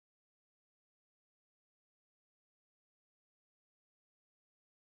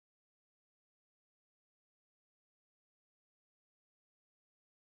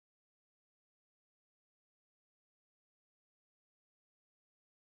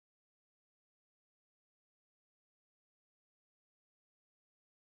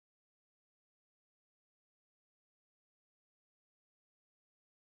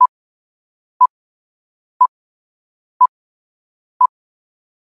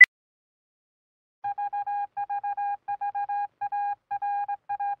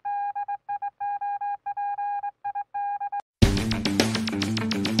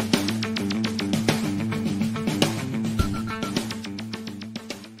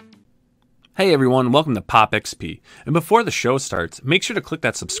Hey everyone, welcome to POPXP. And before the show starts, make sure to click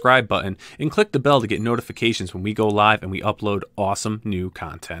that subscribe button and click the bell to get notifications when we go live and we upload awesome new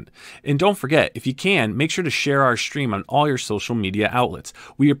content. And don't forget, if you can, make sure to share our stream on all your social media outlets.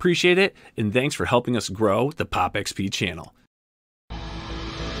 We appreciate it, and thanks for helping us grow the POPXP channel.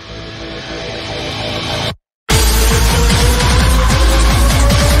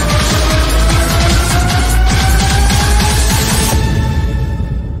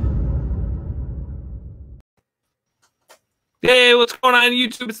 Hey, what's going on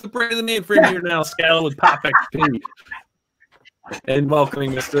YouTube? It's the brand of the mainframe here, Nile Scala with POPXP. And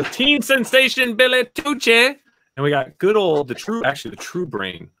welcoming Mr. Teen Sensation Billy Tucci. And we got good old, the true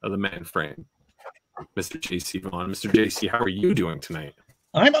brain of the mainframe, Mr. JC Vaughn. Mr. JC, how are you doing tonight?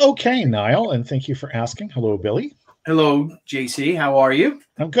 I'm okay, Nile, and thank you for asking. Hello, Billy. Hello, JC. How are you?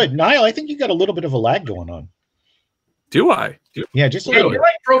 I'm good. Nile, I think you got a little bit of a lag going on. Do I? Yeah, just a Yeah, little you're bit.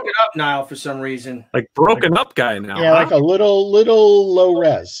 like broken up, Niall, for some reason. Like broken up guy now. Yeah, like a little low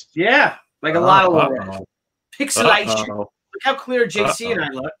res. Yeah, like a lot of low pixelation. Look how clear JC and I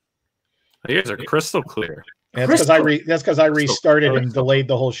look. You guys are crystal clear. Yeah, that's because I restarted and delayed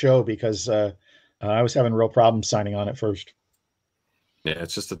the whole show because I was having real problems signing on at first. Yeah,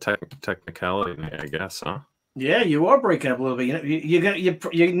 it's just a technicality, I guess, huh? Yeah, you are breaking up a little bit.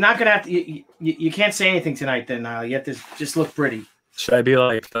 You're not gonna have to. You can't say anything tonight, then, Niall. You have to just look pretty. Should I be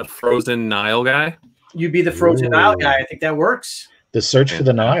like the frozen Nile guy? You be the frozen Nile guy. I think that works. The search for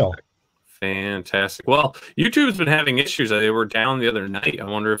the Nile. Fantastic. Well, YouTube's been having issues. They were down the other night. I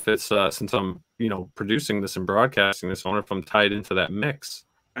wonder if it's since I'm producing this and broadcasting this. I wonder if I'm tied into that mix.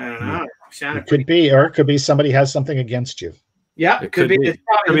 I don't know. It could be, or it could be somebody has something against you. Yeah, it could be. It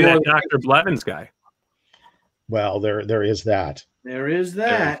could be that Dr. Blevins guy. Well, there is that. There is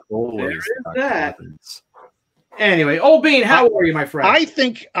that. There is that. Blevins. Anyway, Old Bean, how are you, my friend? I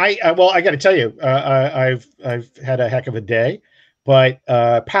think I got to tell you, I've had a heck of a day, but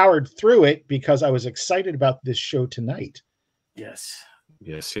powered through it because I was excited about this show tonight. Yes.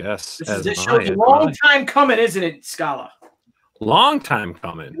 Yes. This show's a long time coming, isn't it, Scala? Long time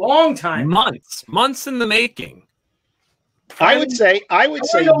coming. Long time. Months in the making. I would say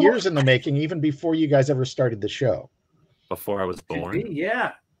years in the making, even before you guys ever started the show. Before I was born.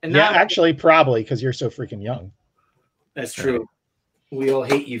 Yeah. And yeah, actually, probably because you're so freaking young. That's true. We all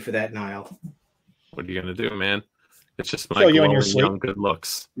hate you for that, Niall. What are you gonna do, man? It's just my young good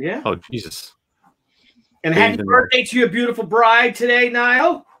looks. Yeah. Oh Jesus. And happy birthday to your beautiful bride today,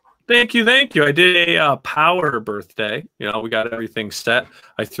 Niall. Thank you. I did a power birthday. We got everything set.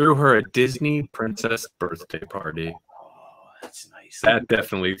 I threw her a Disney princess birthday party. That's nice. That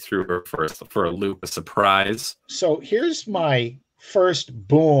definitely threw her for a loop, a surprise. So here's my first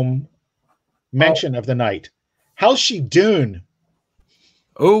boom mention of the night. How's she doing?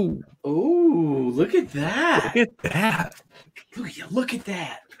 Oh, look at that. Look at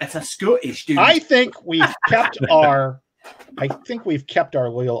that. That's a Scottish dude. I think we've kept our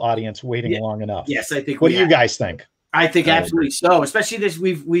loyal audience waiting long enough. Yes, I think. What do you guys think? I think absolutely so. Especially this,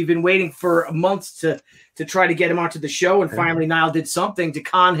 we've been waiting for months to try to get him onto the show, and finally Niall did something to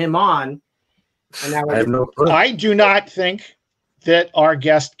con him on. And now I do not think that our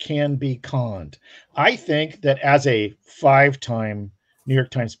guest can be conned. I think that as a 5-time New York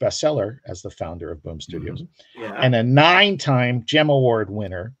Times bestseller, as the founder of Boom Studios, and a 9-time Gem Award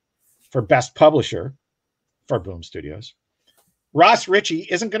winner for Best Publisher for Boom Studios, Ross Richie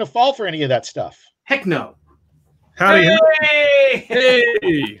isn't going to fall for any of that stuff. Heck no. Howdy.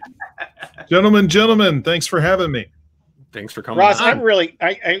 Hey. Gentlemen, thanks for having me. Thanks for coming Ross, on.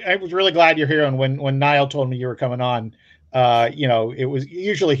 I was really glad you're here. And when Niall told me you were coming on, it was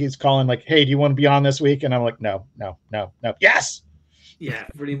usually he's calling like, hey, do you want to be on this week? And I'm like, no. Yes. Yeah,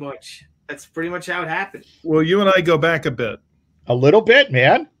 pretty much. That's pretty much how it happened. Well, you and I go back a bit. A little bit,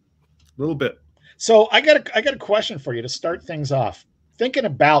 man. A little bit. So I got a question for you to start things off. Thinking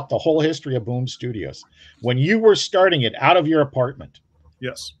about the whole history of Boom Studios, when you were starting it out of your apartment.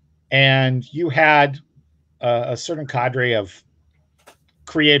 Yes. And you had a certain cadre of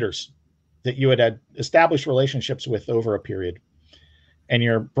creators that you had established relationships with over a period, and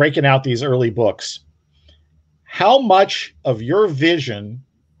you're breaking out these early books. How much of your vision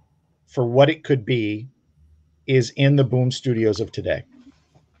for what it could be is in the Boom Studios of today?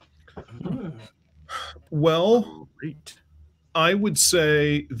 Well, I would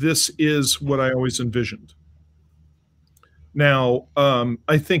say this is what I always envisioned. Now,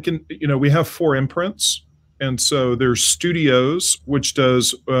 I think we have 4 imprints, and so there's Studios, which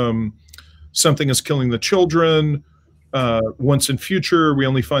does Something is Killing the Children, Once in Future, We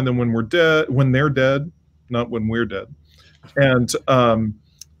Only Find Them When We're Dead, when they're dead, not when we're dead, and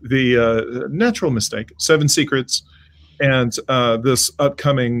the natural mistake, 7 Secrets, and this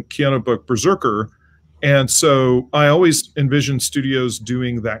upcoming Keanu book, Berserker. And so I always envisioned studios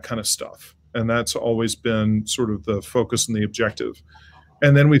doing that kind of stuff. And that's always been sort of the focus and the objective.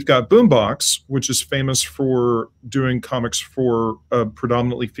 And then we've got Boombox, which is famous for doing comics for a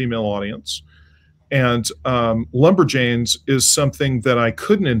predominantly female audience. And Lumberjanes is something that I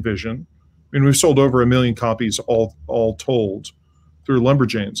couldn't envision. I mean, we've sold over 1 million copies all told through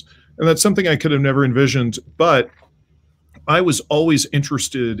Lumberjanes. And that's something I could have never envisioned. But I was always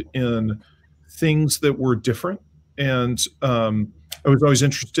interested in things that were different. And I was always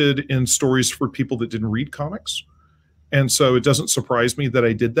interested in stories for people that didn't read comics. And so it doesn't surprise me that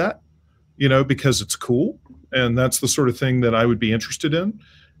I did that, you know, because it's cool. And that's the sort of thing that I would be interested in.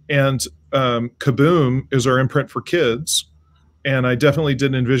 And Kaboom is our imprint for kids. And I definitely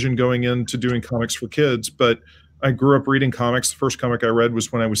didn't envision going into doing comics for kids, but I grew up reading comics. The first comic I read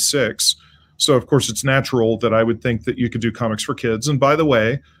was when I was 6. So of course it's natural that I would think that you could do comics for kids. And by the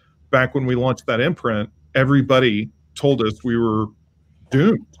way, back when we launched that imprint, everybody told us we were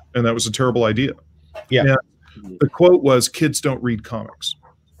doomed, and that was a terrible idea. Yeah. And the quote was, "Kids don't read comics."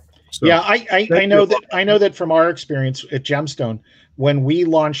 So, yeah, I know that. I know that from our experience at Gemstone, when we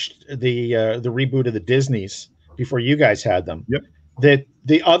launched the reboot of the Disneys before you guys had them. Yep. That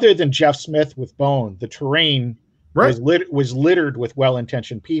the other than Jeff Smith with Bone, the terrain right. was littered with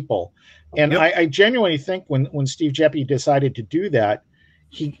well-intentioned people, and yep. I genuinely think when Steve Geppi decided to do that,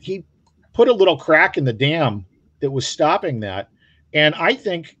 he put a little crack in the dam that was stopping that. And I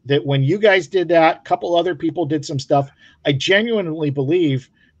think that when you guys did that, a couple other people did some stuff. I genuinely believe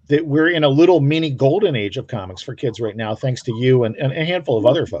that we're in a little mini golden age of comics for kids right now, thanks to you and a handful of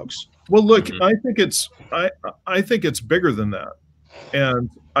other folks. Well, look, I think it's bigger than that. And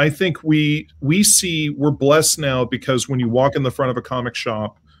I think we're blessed now because when you walk in the front of a comic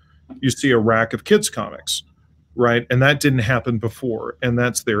shop, you see a rack of kids comics, right? And that didn't happen before, and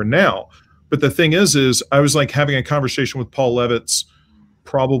that's there now. But the thing is I was like having a conversation with Paul Levitz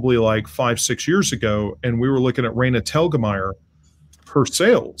probably like 5-6 years ago, and we were looking at Raina Telgemeier, her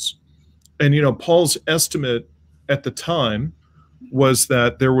sales. And, you know, Paul's estimate at the time was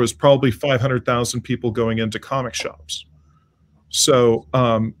that there was probably 500,000 people going into comic shops. So,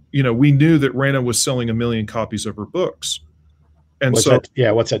 you know, we knew that Raina was selling 1 million copies of her books. And what's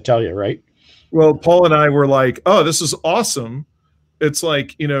that tell you, right? Well, Paul and I were like, oh, this is awesome. It's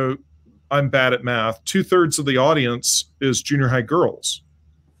like, you know, I'm bad at math. 2/3 of the audience is junior high girls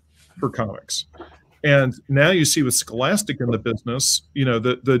for comics. And now you see with Scholastic in the business, you know,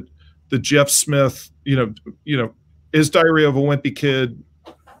 the Jeff Smith, you know, is Diary of a Wimpy Kid,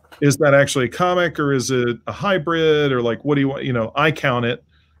 is that actually a comic or is it a hybrid, or like, what do you want? You know, I count it,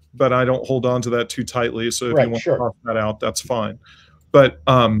 but I don't hold on to that too tightly. So if you want to toss that out, that's fine. But,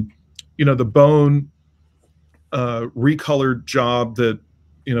 you know, the Bone recolored job that,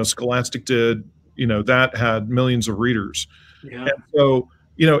 you know, Scholastic did, you know, that had millions of readers. Yeah. And so,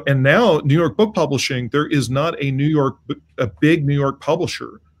 you know, and now New York Book Publishing, there is not a big New York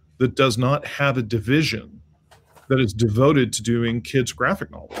publisher that does not have a division that is devoted to doing kids graphic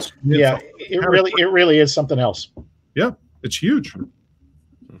novels. Yeah, it really is something else. Yeah, it's huge.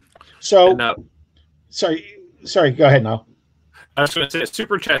 So, sorry, go ahead now. I was going to say, a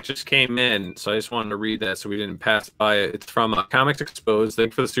super chat just came in, so I just wanted to read that so we didn't pass by it. It's from Comics Exposed.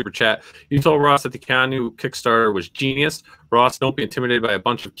 Thank you for the super chat. You told Ross that the Keanu Kickstarter was genius. Ross, don't be intimidated by a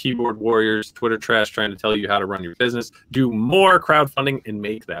bunch of keyboard warriors, Twitter trash trying to tell you how to run your business. Do more crowdfunding and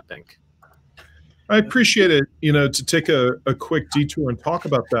make that bank. I appreciate it, you know, to take a quick detour and talk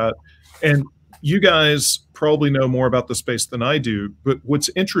about that. And you guys probably know more about the space than I do, but what's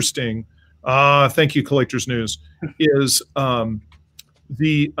interesting, thank you, Collectors News, is I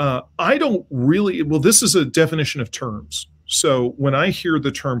don't really, well, this is a definition of terms. So when I hear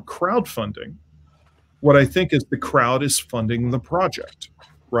the term crowdfunding, what I think is the crowd is funding the project,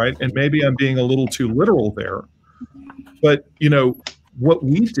 right? And maybe I'm being a little too literal there, but, you know, what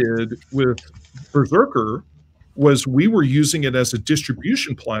we did with Berserker was we were using it as a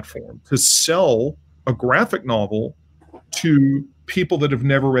distribution platform to sell a graphic novel to people that have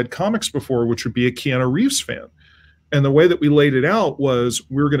never read comics before, which would be a Keanu Reeves fan. And the way that we laid it out was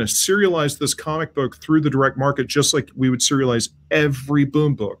we were going to serialize this comic book through the direct market, just like we would serialize every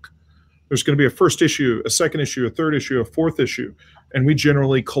Boom book. There's going to be a first issue, a second issue, a third issue, a fourth issue. And we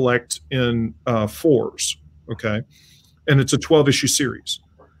generally collect in 4s, okay? And it's a 12-issue series.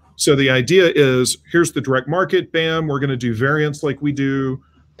 So the idea is, here's the direct market, bam, we're going to do variants like we do.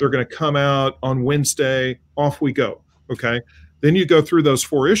 They're going to come out on Wednesday, off we go, okay? Then you go through those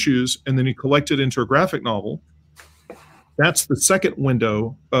 4 issues, and then you collect it into a graphic novel. That's the second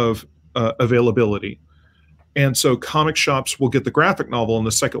window of availability. And so comic shops will get the graphic novel in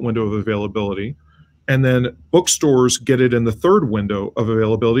the second window of availability. And then bookstores get it in the third window of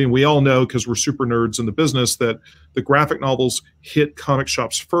availability. And we all know, because we're super nerds in the business, that the graphic novels hit comic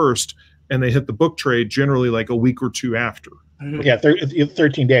shops first, and they hit the book trade generally like a week or two after. Yeah,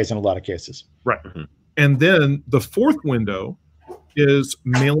 13 days in a lot of cases. Right. And then the fourth window is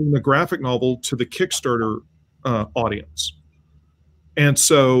mailing the graphic novel to the Kickstarter audience. And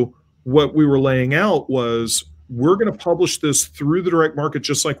so what we were laying out was, we're going to publish this through the direct market,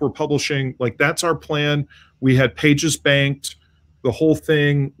 just like we're publishing. Like, that's our plan. We had pages banked, the whole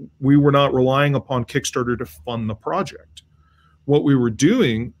thing. We were not relying upon Kickstarter to fund the project. What we were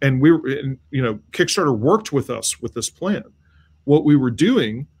doing, and Kickstarter worked with us with this plan. What we were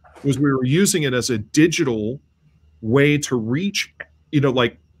doing was we were using it as a digital way to reach,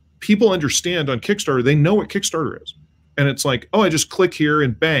 like, people understand on Kickstarter, they know what Kickstarter is. And it's like, oh, I just click here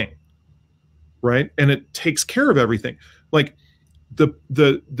and bang. Right. And it takes care of everything. Like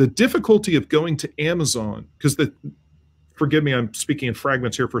the difficulty of going to Amazon, because forgive me, I'm speaking in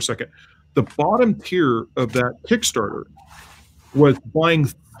fragments here for a second. The bottom tier of that Kickstarter was buying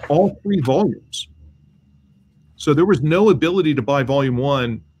all 3 volumes. So there was no ability to buy volume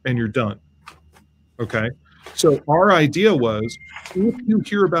 1 and you're done. Okay. So our idea was, if you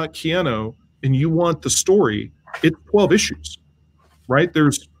hear about Keanu and you want the story, it's 12 issues, right?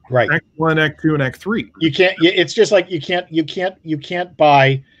 There's Act 1, Act 2, and Act 3. You can't. It's just like you can't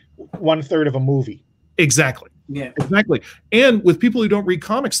buy 1/3 of a movie. Exactly. Yeah. Exactly. And with people who don't read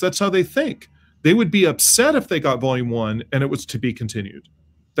comics, that's how they think. They would be upset if they got volume 1 and it was to be continued.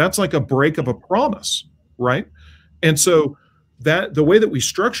 That's like a break of a promise, right? And so that the way that we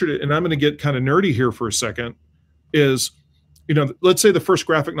structured it, and I'm going to get kind of nerdy here for a second, is, let's say the first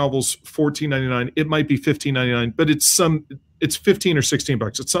graphic novel's $14.99. It might be $15.99, but it's 15 or 16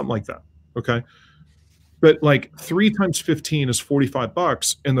 bucks. It's something like that. Okay. But like 3 times 15 is 45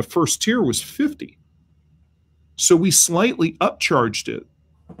 bucks. And the first tier was 50. So we slightly upcharged it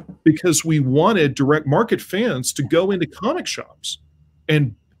because we wanted direct market fans to go into comic shops.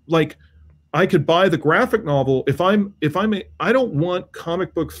 And like, I could buy the graphic novel. I don't want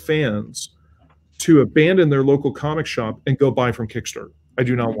comic book fans to abandon their local comic shop and go buy from Kickstarter. I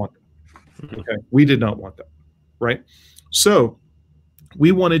do not want that. Okay. We did not want that. Right. So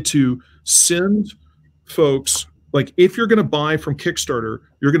we wanted to send folks, like, if you're going to buy from Kickstarter,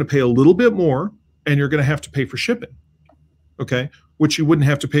 you're going to pay a little bit more and you're going to have to pay for shipping. Okay. Which you wouldn't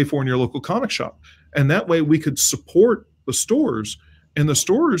have to pay for in your local comic shop. And that way we could support the stores, and the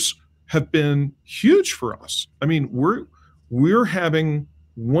stores have been huge for us. I mean, we're having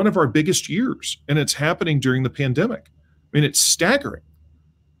one of our biggest years, and it's happening during the pandemic. I mean, it's staggering,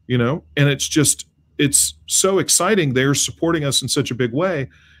 and it's so exciting. They're supporting us in such a big way.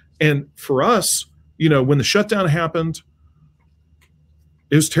 And for us, when the shutdown happened,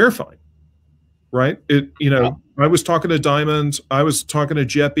 it was terrifying, right? I was talking to Diamond, I was talking to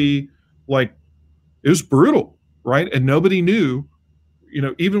Jeppy, like, it was brutal, right? And nobody knew,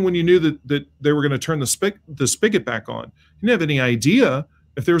 even when you knew that they were going to turn the spigot back on, you didn't have any idea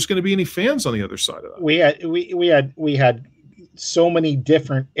if there was going to be any fans on the other side of that. We had so many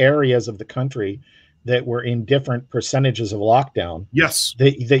different areas of the country that were in different percentages of lockdown. Yes,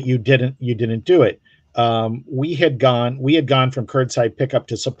 that you didn't do it. We had gone from curbside pickup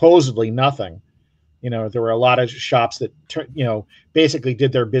to supposedly nothing. There were a lot of shops that basically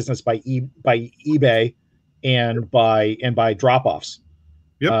did their business by eBay and by drop-offs,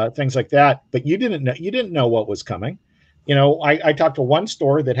 things like that. But you didn't know what was coming. I talked to one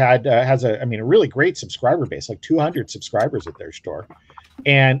store that has a really great subscriber base, like 200 subscribers at their store,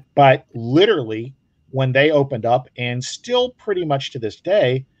 but literally when they opened up, and still pretty much to this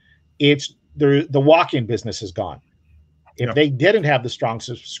day, it's the walk-in business is gone. If they didn't have the strong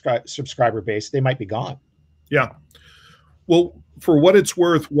subscriber base, they might be gone. Yeah. Well, for what it's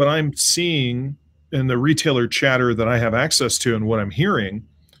worth, what I'm seeing in the retailer chatter that I have access to and what I'm hearing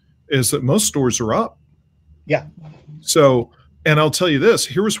is that most stores are up. Yeah. So, and I'll tell you this,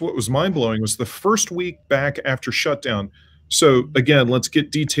 here's what was mind-blowing, was the first week back after shutdown. So again, let's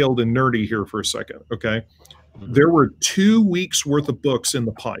get detailed and nerdy here for a second, okay? There were 2 weeks worth of books in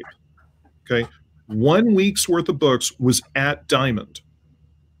the pipe, okay? 1 week's worth of books was at Diamond,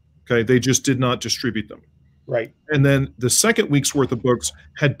 okay? They just did not distribute them. Right. And then the second week's worth of books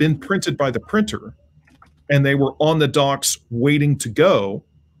had been printed by the printer, and they were on the docks waiting to go,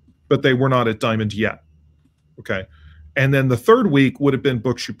 but they were not at Diamond yet, okay? And then the third week would have been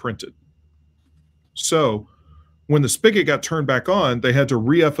books you printed. So when the spigot got turned back on, they had to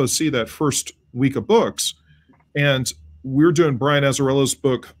re-FOC that first week of books. And we're doing Brian Azzarello's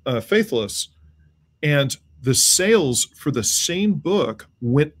book, Faithless, and the sales for the same book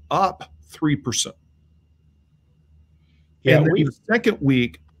went up 3%. Yeah, and then the second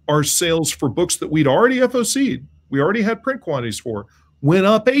week, our sales for books that we'd already FOC'd, we already had print quantities for, went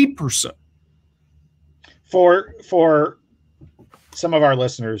up 8%. For some of our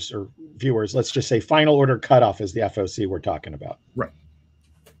listeners or viewers, let's just say final order cutoff is the FOC we're talking about. Right.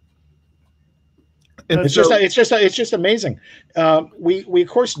 And it's just amazing. We of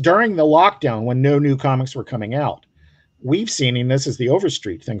course, during the lockdown, when no new comics were coming out, we've seen, and this is the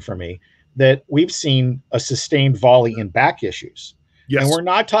Overstreet thing for me, that we've seen a sustained volley in back issues. Yes. And we're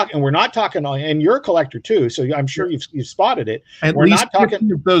not talking, and you're a collector too, so I'm sure you've spotted it. At we're least not talking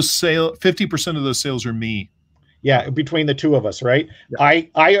 50% of those sales are me. Yeah, between the two of us, right? Yeah.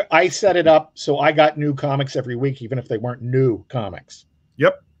 I set it up so I got new comics every week, even if they weren't new comics.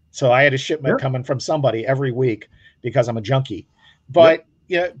 Yep. So I had a shipment coming from somebody every week because I'm a junkie. But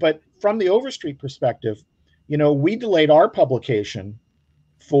but from the Overstreet perspective, we delayed our publication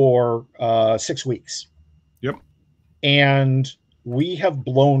for 6 weeks. Yep. And we have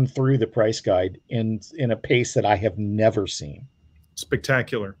blown through the price guide in a pace that I have never seen.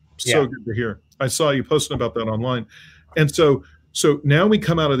 Spectacular. So good to hear. I saw you posting about that online. And so now we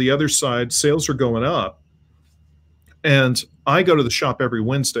come out of the other side, sales are going up. And I go to the shop every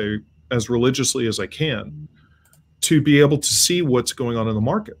Wednesday as religiously as I can to be able to see what's going on in the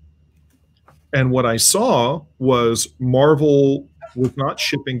market. And what I saw was Marvel was not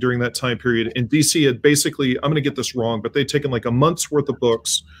shipping during that time period. And DC had basically, I'm going to get this wrong, but they'd taken like a month's worth of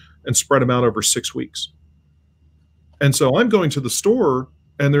books and spread them out over 6 weeks. And so I'm going to the store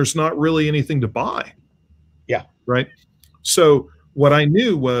and there's not really anything to buy. Yeah. Right. So what I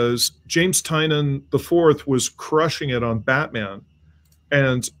knew was James Tynion IV was crushing it on Batman.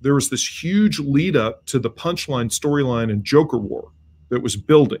 And there was this huge lead up to the Punchline storyline in Joker War that was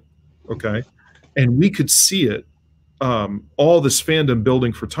building. Okay. And we could see it, all this fandom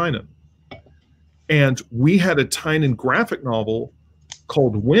building for Tynion. And we had a Tynion graphic novel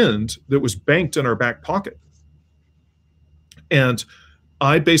called Wind that was banked in our back pocket. And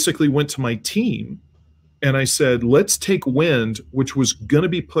I basically went to my team and I said, let's take Wind, which was going to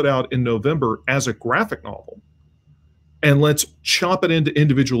be put out in November as a graphic novel, and let's chop it into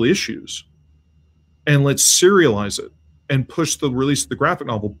individual issues and let's serialize it and push the release of the graphic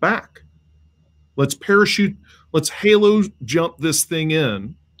novel back. Let's parachute, let's halo jump this thing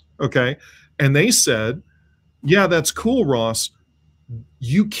in. Okay. And they said, yeah, that's cool, Ross.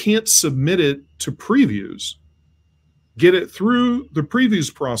 You can't submit it to previews. Get it through the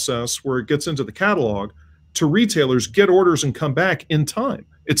previews process where it gets into the catalog to retailers, get orders and come back in time.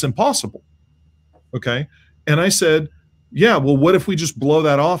 It's impossible. Okay. And I said, yeah, well, what if we just blow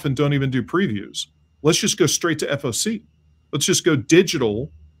that off and don't even do previews? Let's just go straight to FOC. Let's just go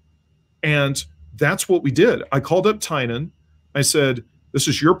digital. And that's what we did. I called up Tynion. I said, this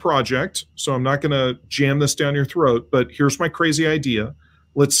is your project, so I'm not going to jam this down your throat, but here's my crazy idea.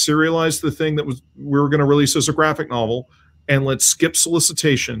 Let's serialize the thing that we were going to release as a graphic novel, and let's skip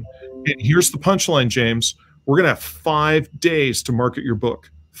solicitation. And here's the punchline, James. We're going to have 5 days to market your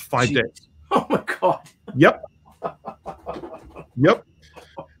book. 5 days. Oh, my God. Yep. Yep.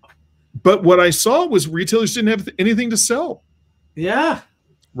 But what I saw was retailers didn't have anything to sell. Yeah.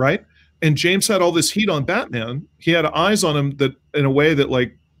 Right? And James had all this heat on Batman. He had eyes on him that in a way that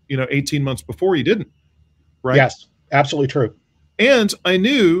 18 months before he didn't. Right? Yes, absolutely true. And I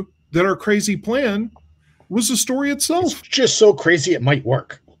knew that our crazy plan was the story itself. It's just so crazy it might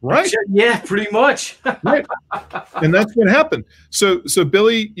work. Right. Yeah, pretty much. Right. And that's what happened. So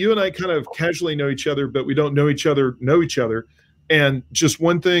Billy, you and I kind of casually know each other, but we don't know each other. And just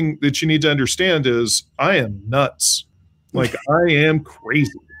one thing that you need to understand is I am nuts. Like I am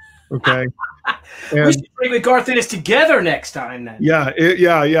crazy. Okay. And we should bring the Garth Ennis together next time then. Yeah.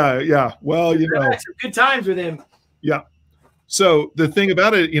 Yeah. Well, some good times with him. Yeah. So the thing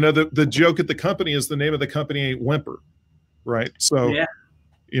about it, the joke at the company is the name of the company ain't Whimper. Right. So, yeah.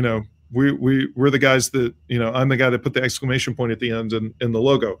 We're the guys that, I'm the guy that put the exclamation point at the end in the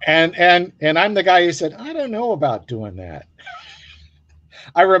logo. And I'm the guy who said, I don't know about doing that.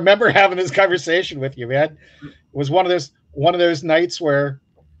 I remember having this conversation with you, man. It was one of those nights where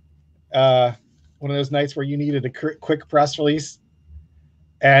you needed a quick press release.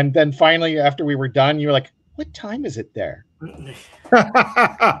 And then finally, after we were done, you were like, what time is it there?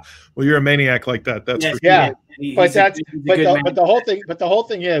 Well, you're a maniac like that. That's yeah. But the whole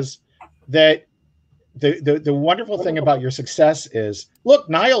thing is that the wonderful thing about your success is, look,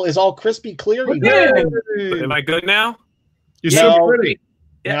 Nile is all crispy clear. Am I good now? You're so pretty.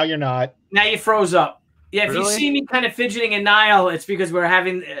 Now you're not. Now you froze up. Yeah, if Really? you see me kind of fidgeting in Nile, it's because we're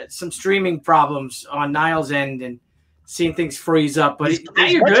having some streaming problems on Nile's end and seeing things freeze up. But now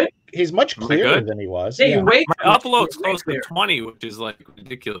you're good. He's much Am I clearer good? than he was. Yeah, you're way My upload's way close to clear. 20, which is like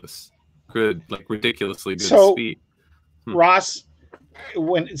ridiculous. Good, like ridiculously good So- speed. Ross,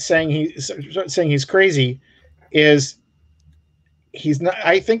 when saying he's crazy, is he's not.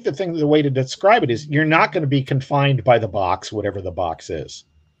 I think the way to describe it is you're not going to be confined by the box, whatever the box is.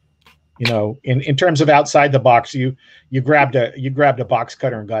 You know, in terms of outside the box, you grabbed a box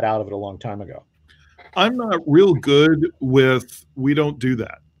cutter and got out of it a long time ago. I'm not real good with, we don't do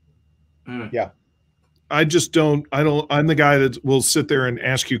that. Yeah. I just don't, I'm the guy that will sit there and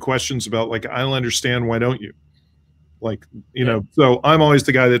ask you questions about, like, I don't understand, why don't you? Like, you know, so I'm always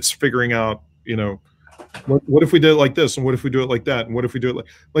the guy that's figuring out, you know, what if we did it like this, and what if we do it like that, and what if we do it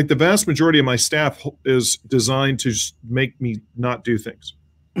like the vast majority of my staff is designed to just make me not do things.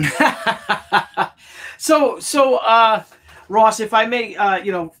 So Ross, if I may,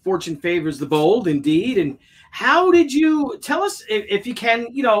 you know, fortune favors the bold, indeed. And how did you tell us, if you can,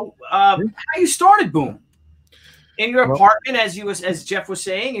 you know, how you started Boom in your apartment, as Jeff was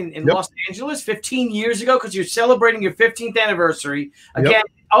saying, in Los Angeles 15 years ago, because you're celebrating your 15th anniversary. Again,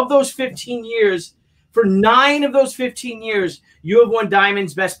 of those 15 years, for 9 of those 15 years, you have won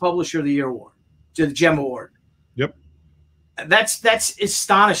Diamond's Best Publisher of the Year award, the GEM Award. Yep. That's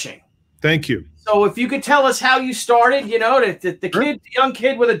astonishing. Thank you. So if you could tell us how you started, you know, the young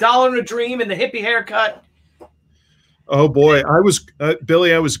kid with $1 and a dream and the hippie haircut. Oh boy, I was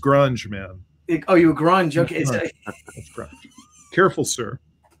Billy. I was grunge, man. Oh, you were grunge. Okay, That's grunge. Careful, sir.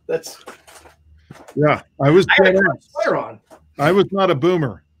 That's. Yeah, I was. I had a sweater on. I was not a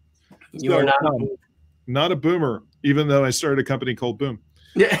boomer. You are not. Not a boomer, even though I started a company called Boom.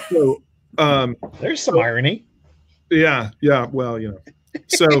 Yeah. So, there's some irony. Yeah. Well, you know.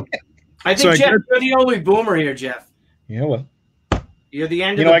 So. I think, Jeff, you're the only boomer here, Jeff. Yeah, well. You're the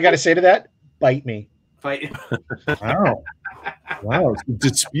end of You know, I got to say to that, bite me. Fight. Wow.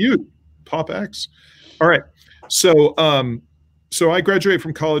 Dispute. POPX. All right. So, so I graduate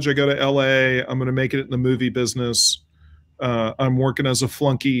from college. I go to LA. I'm going to make it in the movie business. I'm working as a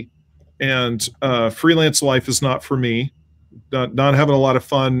flunky, and freelance life is not for me. Not having a lot of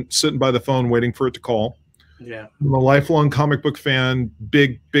fun sitting by the phone waiting for it to call. Yeah. I'm a lifelong comic book fan,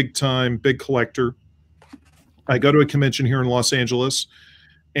 big time, big collector. I go to a convention here in Los Angeles,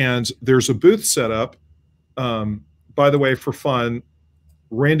 and there's a booth set up. By the way, for fun,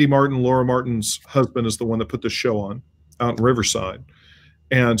 Randy Martin, Laura Martin's husband, is the one that put the show on out in Riverside.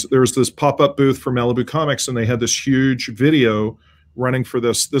 And there was this pop-up booth for Malibu Comics, and they had this huge video running for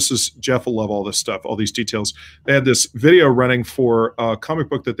this. This is, Jeff will love all this stuff, all these details. They had this video running for a comic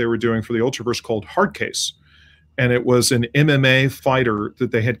book that they were doing for the Ultraverse called Hardcase. And it was an MMA fighter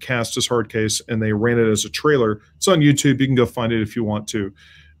that they had cast as Hardcase, and they ran it as a trailer. It's on YouTube. You can go find it if you want to.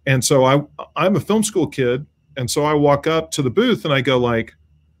 And so I'm a film school kid, and so I walk up to the booth and I go like,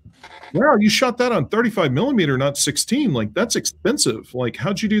 wow, you shot that on 35 millimeter, not 16. Like, that's expensive. Like,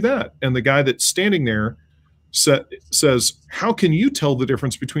 how'd you do that? And the guy that's standing there says, how can you tell the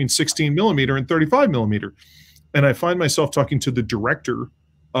difference between 16 millimeter and 35 millimeter? And I find myself talking to the director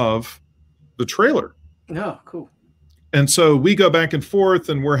of the trailer. Oh, cool. And so we go back and forth,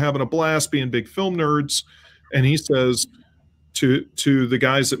 and we're having a blast being big film nerds. And he says to the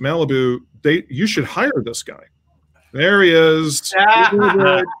guys at Malibu, you should hire this guy. There he is.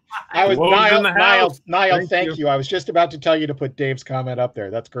 I was Nile. Thank you. I was just about to tell you to put Dave's comment up there.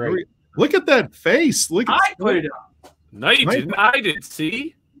 That's great. Look at that face. I put it up. No, you didn't. I did.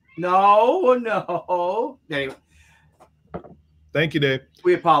 See? No. Anyway. Thank you, Dave.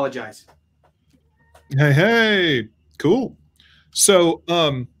 We apologize. Hey, cool. So,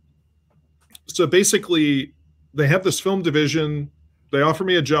 so basically, they have this film division. They offer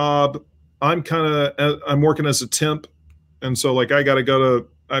me a job. I'm working as a temp, and so like I got to go to.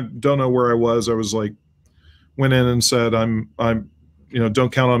 I don't know where I was. I was like, went in and said, I'm, you know,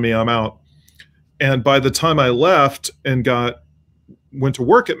 don't count on me. I'm out. And by the time I left and went to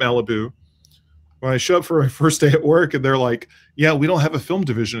work at Malibu, when I showed up for my first day at work, and they're like, yeah, we don't have a film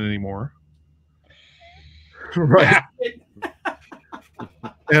division anymore. Right.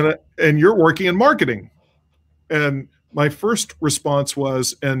 and you're working in marketing. And my first response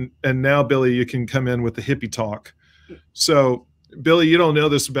was, and now Billy, you can come in with the hippie talk. So Billy, you don't know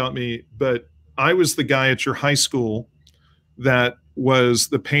this about me, but I was the guy at your high school that was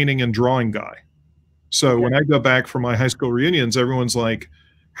the painting and drawing guy. So when I go back for my high school reunions, everyone's like,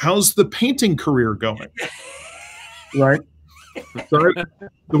 how's the painting career going? Right. So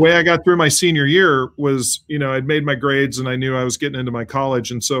the way I got through my senior year was, you know, I'd made my grades and I knew I was getting into my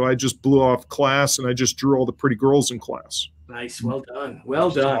college. And so I just blew off class and I just drew all the pretty girls in class. Nice. Well done. Well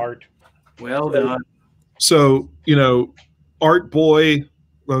done. Smart. Well done. So, you know, art boy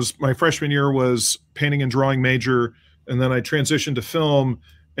was my freshman year was painting and drawing major. And then I transitioned to film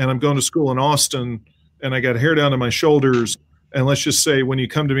and I'm going to school in Austin and I got hair down to my shoulders. And let's just say when you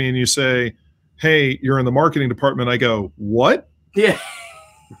come to me and you say, hey, you're in the marketing department, I go, what? Yeah.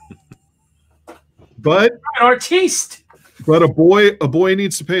 But An artiste. But a boy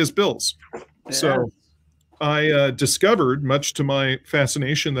needs to pay his bills. Yeah. So I discovered, much to my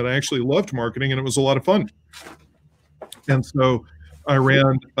fascination, that I actually loved marketing and it was a lot of fun. And so I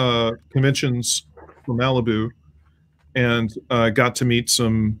ran conventions for Malibu and got to meet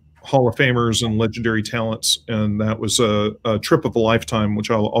some Hall of Famers and legendary talents. And that was a trip of a lifetime, which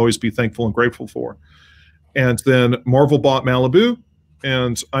I'll always be thankful and grateful for. And then Marvel bought Malibu,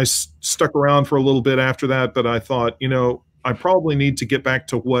 and I stuck around for a little bit after that. But I thought, you know, I probably need to get back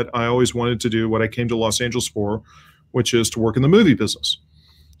to what I always wanted to do, what I came to Los Angeles for, which is to work in the movie business.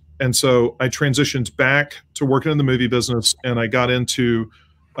 And so I transitioned back to working in the movie business, and I got into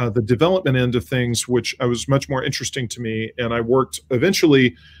the development end of things, which was much more interesting to me. And I worked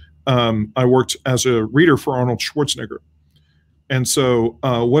eventually, I worked as a reader for Arnold Schwarzenegger. And so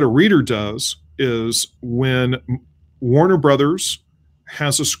what a reader does is when Warner Brothers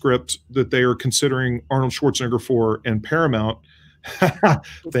has a script that they are considering Arnold Schwarzenegger for, and Paramount,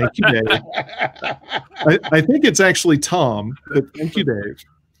 thank you, Dave. I think it's actually Tom, but thank you, Dave.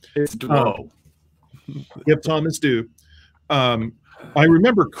 It's Dwo. Yep, Tom is due. I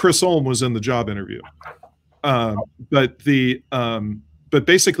remember Chris Olm was in the job interview. But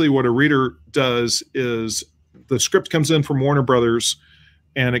basically what a reader does is the script comes in from Warner Brothers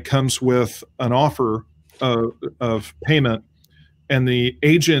and it comes with an offer of payment, and the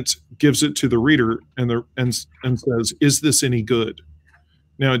agent gives it to the reader and says, is this any good?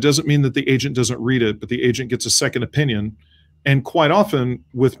 Now, it doesn't mean that the agent doesn't read it, but the agent gets a second opinion. And quite often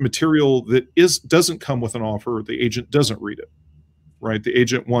with material that doesn't come with an offer, the agent doesn't read it, right? The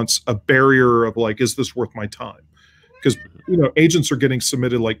agent wants a barrier of like, is this worth my time? Because, you know, agents are getting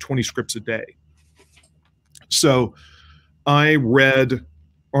submitted like 20 scripts a day. So I read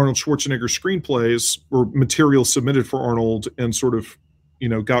Arnold Schwarzenegger screenplays or material submitted for Arnold and sort of, you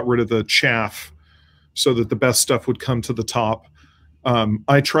know, got rid of the chaff so that the best stuff would come to the top.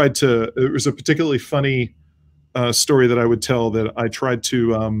 It was a particularly funny story that I would tell, that I tried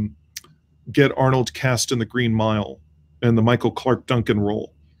to get Arnold cast in The Green Mile and the Michael Clark Duncan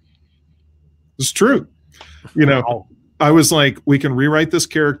role. It's true. You know, wow. I was like, we can rewrite this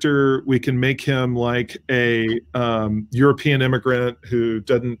character. We can make him like a European immigrant who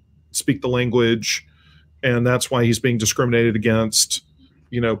doesn't speak the language, and that's why he's being discriminated against,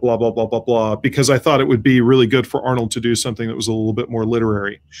 you know, blah, blah, blah, blah, blah. Because I thought it would be really good for Arnold to do something that was a little bit more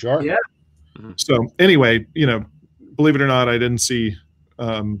literary. Sure. Yeah. So anyway, you know, believe it or not, I didn't see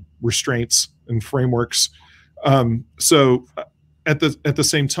restraints and frameworks. So at the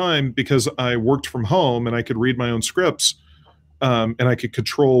same time, because I worked from home and I could read my own scripts, and I could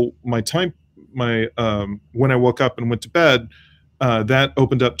control my time, when I woke up and went to bed, that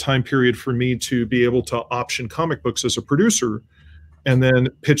opened up time period for me to be able to option comic books as a producer and then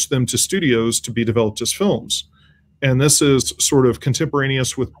pitch them to studios to be developed as films. And this is sort of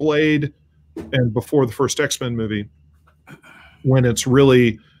contemporaneous with Blade and before the first X-Men movie, when it's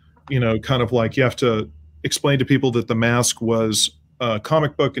really, you know, kind of like you have to explain to people that The Mask was a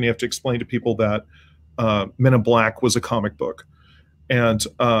comic book, and you have to explain to people that Men in Black was a comic book, and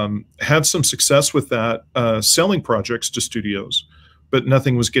had some success with that, selling projects to studios, but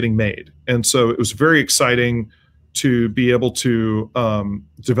nothing was getting made. And so it was very exciting to be able to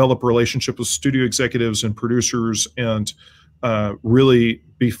develop a relationship with studio executives and producers and really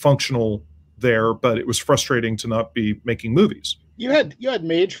be functional there, but it was frustrating to not be making movies. You had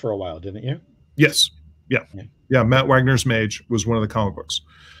Mage for a while, didn't you? Yes. Yeah. Matt Wagner's Mage was one of the comic books.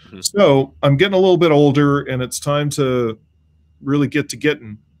 Mm-hmm. So I'm getting a little bit older, and it's time to really get to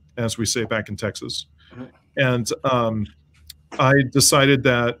getting, as we say back in Texas. Mm-hmm. And I decided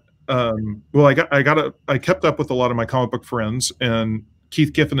that, I kept up with a lot of my comic book friends, and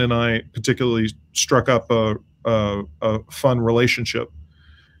Keith Giffen and I particularly struck up a fun relationship.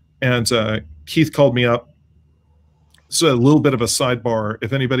 And Keith called me up. It's a little bit of a sidebar.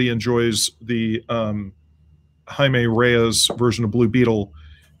 If anybody enjoys the Jaime Reyes version of Blue Beetle,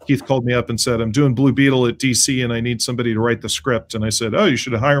 Keith called me up and said, I'm doing Blue Beetle at DC and I need somebody to write the script. And I said, oh, you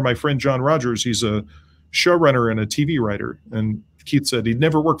should hire my friend John Rogers. He's a showrunner and a TV writer. And Keith said he'd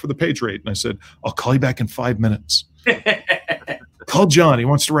never worked for the page rate. And I said, I'll call you back in 5 minutes. call John. He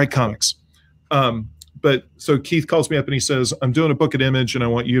wants to write comics. But so Keith calls me up and he says, I'm doing a book at Image and I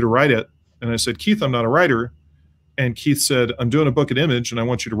want you to write it. And I said, Keith, I'm not a writer. And Keith said, I'm doing a book at Image and I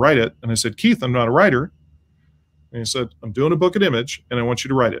want you to write it. And I said, Keith, I'm not a writer. And he said, I'm doing a book at Image and I want you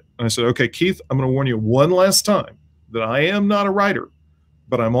to write it. And I said, okay, Keith, I'm going to warn you one last time that I am not a writer,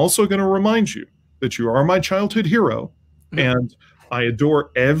 but I'm also going to remind you that you are my childhood hero and I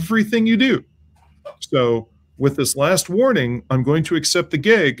adore everything you do. So with this last warning, I'm going to accept the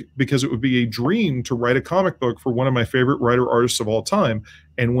gig because it would be a dream to write a comic book for one of my favorite writer artists of all time.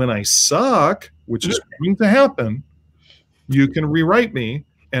 And when I suck, which is going to happen, you can rewrite me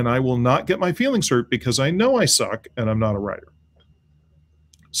and I will not get my feelings hurt because I know I suck and I'm not a writer.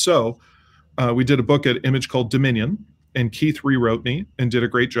 So we did a book at Image called Dominion, and Keith rewrote me and did a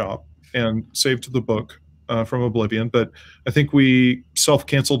great job and saved the book from oblivion. But I think we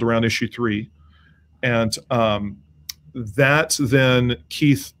self-canceled around issue 3. And that then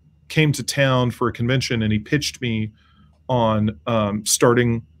Keith came to town for a convention and he pitched me on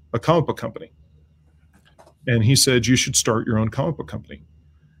starting a comic book company. And he said, you should start your own comic book company.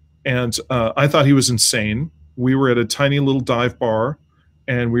 And I thought he was insane. We were at a tiny little dive bar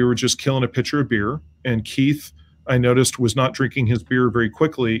and we were just killing a pitcher of beer. And Keith, I noticed, was not drinking his beer very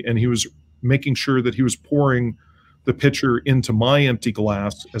quickly. And he was making sure that he was pouring the pitcher into my empty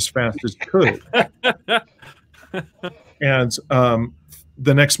glass as fast as he could. And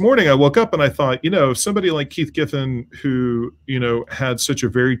the next morning I woke up and I thought, you know, somebody like Keith Giffen, who, you know, had such a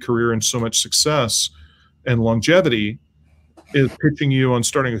varied career and so much success and longevity, is pitching you on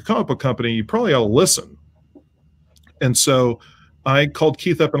starting a comic book company, you probably ought to listen. And so I called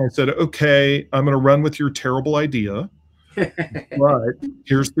Keith up and I said, okay, I'm going to run with your terrible idea, but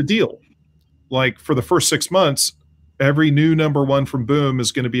here's the deal. Like for the first 6 months, every new #1 from Boom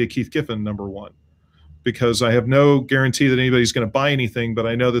is going to be a Keith Giffen #1, because I have no guarantee that anybody's going to buy anything, but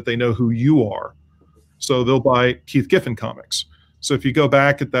I know that they know who you are. So they'll buy Keith Giffen comics. So if you go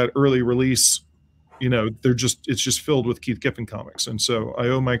back at that early release, you know, it's just filled with Keith Giffen comics. And so I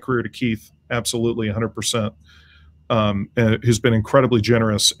owe my career to Keith absolutely 100%, who's been incredibly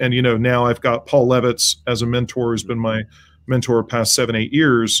generous. And, you know, now I've got Paul Levitz as a mentor, who's been my mentor past 7-8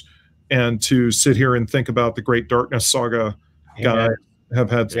 years. And to sit here and think about the Great Darkness Saga guy have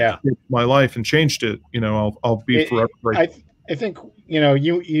had my life and changed it, you know, I'll be forever grateful. I think, you know,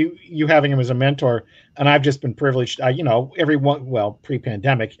 you having him as a mentor, and I've just been privileged. You know,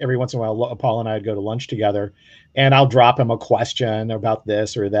 pre-pandemic, every once in a while, Paul and I would go to lunch together, and I'll drop him a question about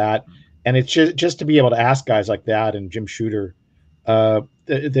this or that, and it's just to be able to ask guys like that and Jim Shooter, the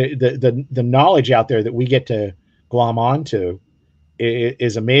knowledge out there that we get to glom onto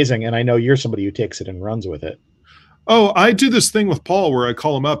is amazing. And I know you're somebody who takes it and runs with it. Oh, I do this thing with Paul where I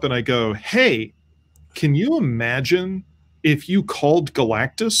call him up and I go, hey, can you imagine if you called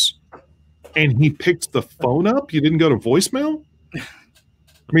Galactus and he picked the phone up? You didn't go to voicemail? I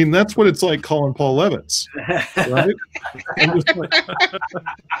mean, that's what it's like calling Paul Levitz, right?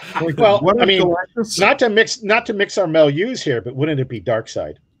 Well, I mean, Galactus? not to mix our milieus here, but wouldn't it be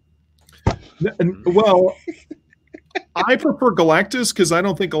Darkseid? Well, I prefer Galactus because I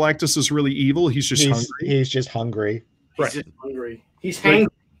don't think Galactus is really evil. He's just hungry. He's just hungry. Right. He's just hungry. He's hangry.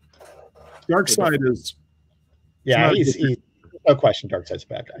 Darkseid is. Yeah, he's no question. Darkseid's a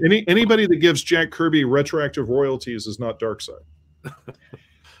bad guy. Anybody that gives Jack Kirby retroactive royalties is not Darkseid.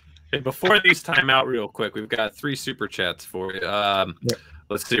 Hey, before these time out real quick, we've got 3 super chats for you.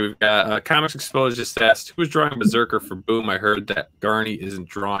 Let's see. We've got Comics Exposed just asked, who's drawing Berserker for Boom? I heard that Garney isn't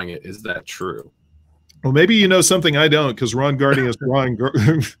drawing it. Is that true? Well, maybe you know something I don't, because Ron Garney is drawing.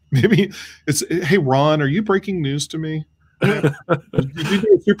 Maybe it's, hey, Ron, are you breaking news to me? Did you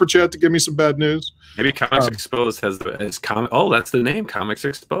do a super chat to give me some bad news? Maybe Comics Exposed has that's the name, Comics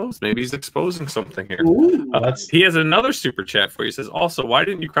Exposed. Maybe he's exposing something here. He has another super chat for you. He says, also, why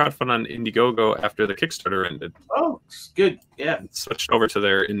didn't you crowdfund on Indiegogo after the Kickstarter ended? Oh, good. Yeah. It switched over to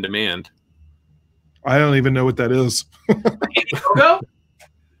their in demand. I don't even know what that is. Indiegogo?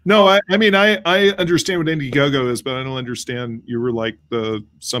 No, I mean, I understand what Indiegogo is, but I don't understand. You were like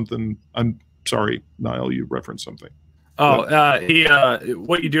something. I'm sorry, Nile, you referenced something. Oh,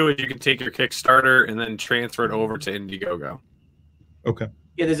 what you do is you can take your Kickstarter and then transfer it over to Indiegogo. Okay.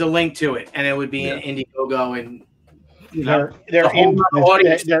 Yeah, there's a link to it, and it would be in Indiegogo, and you know, they're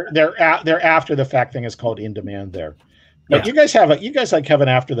after the fact thing is called in demand there. But you guys have an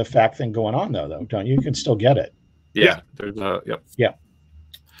after the fact thing going on though, don't you? You can still get it. Yeah. There's Yeah.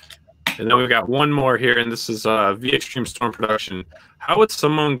 And then we've got one more here, and this is V Extreme Storm Production. How would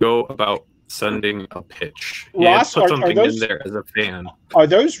someone go about sending a pitch? Ross, put something in there as a fan. Are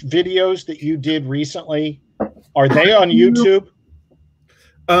those videos that you did recently, are they on YouTube?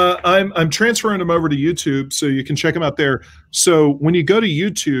 I'm transferring them over to YouTube, so you can check them out there. So when you go to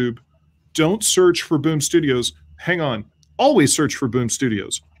YouTube, don't search for Boom Studios. Hang on, always search for Boom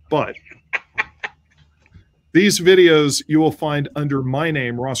Studios. But these videos you will find under my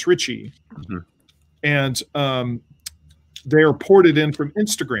name, Ross Richie, and they are ported in from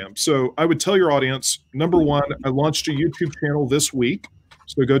Instagram. So I would tell your audience, number one, I launched a YouTube channel this week,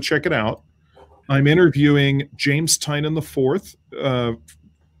 so go check it out. I'm interviewing James Tynan IV.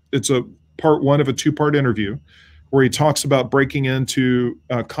 It's a part one of a two-part interview where he talks about breaking into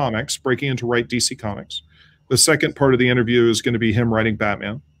comics, breaking into write DC Comics. The second part of the interview is going to be him writing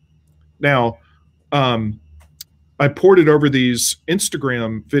Batman. Now, I ported over these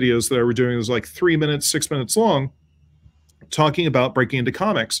Instagram videos that I were doing. It was like 3 minutes, 6 minutes long, talking about breaking into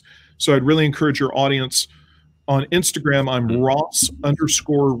comics. So I'd really encourage your audience on Instagram. I'm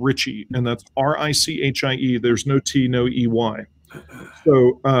Ross_Richie, and that's R-I-C-H-I-E. There's no T, no E-Y.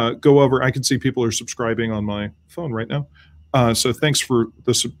 So go over. I can see people are subscribing on my phone right now. So thanks for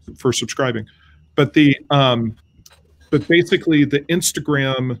subscribing. But but basically the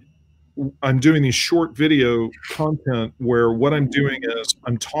Instagram, I'm doing these short video content where what I'm doing is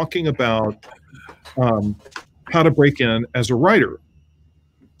I'm talking about how to break in as a writer.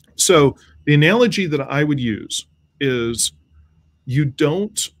 So the analogy that I would use is you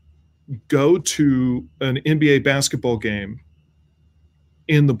don't go to an NBA basketball game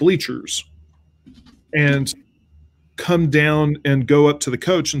in the bleachers and come down and go up to the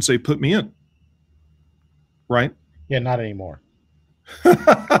coach and say, put me in. Right? Yeah, not anymore.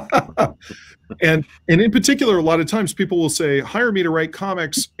 and in particular, a lot of times people will say, hire me to write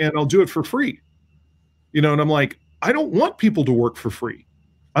comics and I'll do it for free. You know, and I'm like, I don't want people to work for free.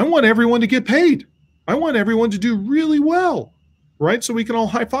 I want everyone to get paid. I want everyone to do really well, right? So we can all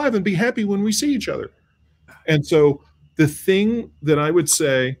high five and be happy when we see each other. And so the thing that I would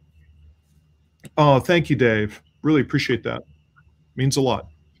say, oh, thank you, Dave. Really appreciate that. Means a lot.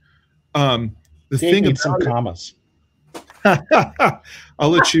 The Dave thing needs some about commas. I'll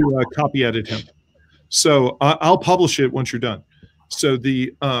let you copy edit him. So I'll publish it once you're done. So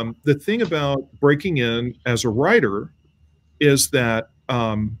the thing about breaking in as a writer is that,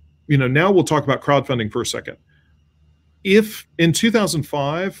 you know, now we'll talk about crowdfunding for a second. If in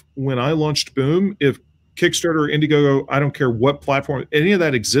 2005, when I launched Boom, if Kickstarter, Indiegogo, I don't care what platform, any of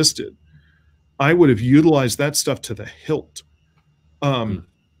that existed, I would have utilized that stuff to the hilt.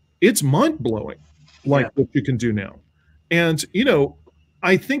 It's mind-blowing, like what you can do now. And, you know,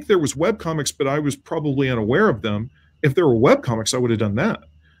 I think there was webcomics, but I was probably unaware of them. If there were webcomics, I would have done that.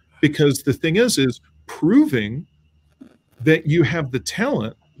 Because the thing is proving that you have the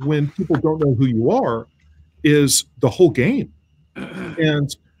talent when people don't know who you are is the whole game.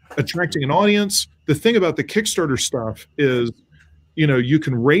 And attracting an audience. The thing about the Kickstarter stuff is, you know, you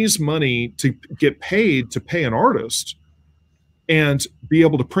can raise money to get paid to pay an artist and be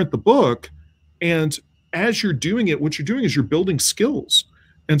able to print the book. And as you're doing it, what you're doing is you're building skills.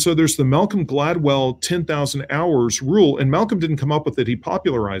 And so there's the Malcolm Gladwell 10,000 hours rule. And Malcolm didn't come up with it. He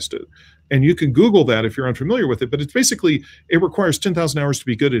popularized it. And you can Google that if you're unfamiliar with it. But it's basically, it requires 10,000 hours to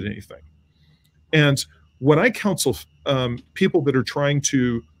be good at anything. And what I counsel people that are trying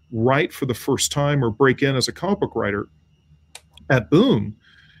to write for the first time or break in as a comic book writer at Boom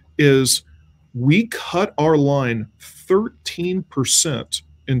is we cut our line 13%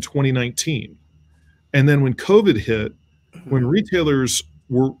 in 2019. And then when COVID hit, when retailers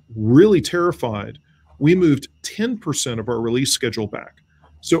were really terrified, we moved 10% of our release schedule back.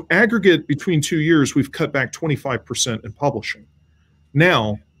 So aggregate between 2 years, we've cut back 25% in publishing.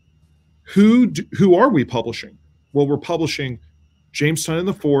 Now, who are we publishing? Well, we're publishing James Tynan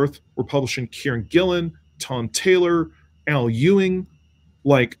IV. We're publishing Kieran Gillen, Tom Taylor, Al Ewing.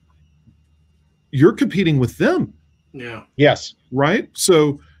 Like, you're competing with them. Yeah. Yes. Right?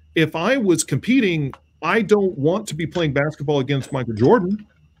 So if I was competing, I don't want to be playing basketball against Michael Jordan.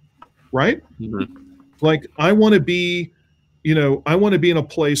 Right? Mm-hmm. Like, I want to be, you know, I want to be in a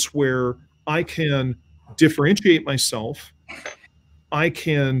place where I can differentiate myself. I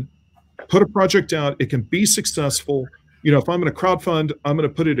can put a project out. It can be successful. You know, if I'm going to crowdfund, I'm going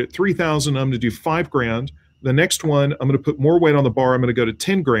to put it at 3,000. I'm going to do $5,000. The next one, I'm going to put more weight on the bar. I'm going to go to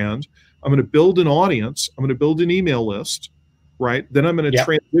 10 grand. I'm going to build an audience. I'm going to build an email list, right? Then I'm going to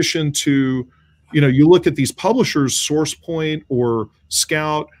transition to, you know, you look at these publishers, SourcePoint or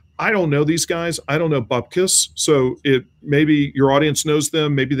Scout. I don't know these guys. I don't know Bupkis. So maybe your audience knows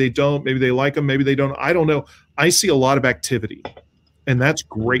them. Maybe they don't. Maybe they like them. Maybe they don't. I don't know. I see a lot of activity, and that's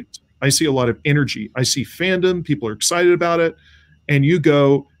great. I see a lot of energy. I see fandom. People are excited about it. And you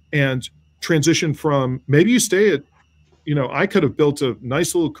go and transition from, maybe you stay at you know, I could have built a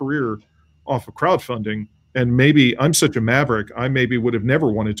nice little career off of crowdfunding, and maybe I'm such a maverick, I maybe would have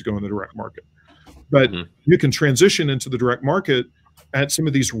never wanted to go in the direct market. But you can transition into the direct market at some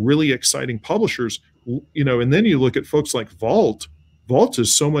of these really exciting publishers, you know, and then you look at folks like Vault. Vault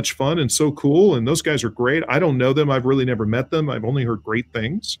is so much fun and so cool, and those guys are great. I don't know them. I've really never met them. I've only heard great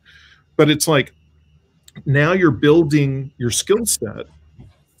things. But it's like, now you're building your skill set,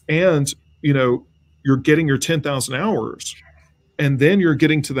 and, you know, you're getting your 10,000 hours, and then you're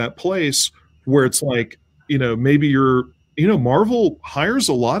getting to that place where it's like, you know, maybe you're, you know, Marvel hires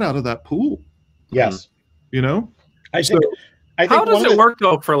a lot out of that pool. Yes. You know, I think how does it work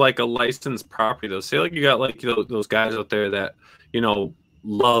though for like a licensed property though? Say like you got like, you know, those guys out there that, you know,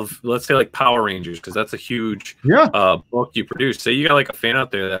 love, let's say like Power Rangers, because that's a huge book you produce. Say you got like a fan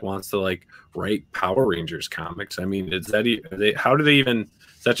out there that wants to like write Power Rangers comics. I mean, is that how do they even?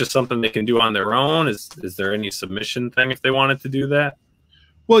 Is that just something they can do on their own? Is there any submission thing if they wanted to do that?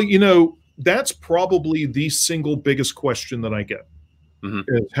 Well, you know, that's probably the single biggest question that I get.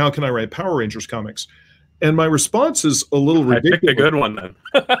 Is how can I write Power Rangers comics? And my response is a little ridiculous. I picked a good one then.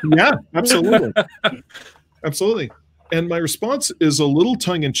 Yeah, absolutely. Absolutely. And my response is a little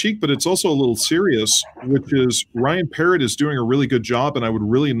tongue-in-cheek, but it's also a little serious, which is Ryan Parrott is doing a really good job, and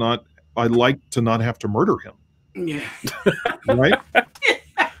I'd like to not have to murder him. Yeah. Right?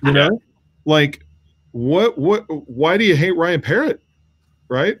 You know? Like, why do you hate Ryan Parrott?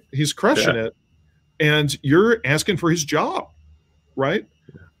 Right? He's crushing it. And you're asking for his job. Right?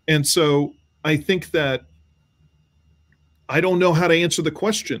 And so I think that I don't know how to answer the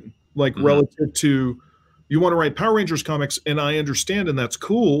question, like relative to, you want to write Power Rangers comics, and I understand, and that's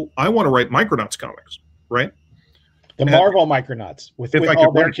cool. I want to write Micronauts comics, right? The Marvel Micronauts with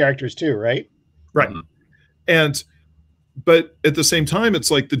all their characters too, right? Right. But at the same time, it's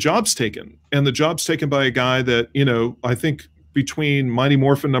like the job's taken, and the job's taken by a guy that, you know, I think between Mighty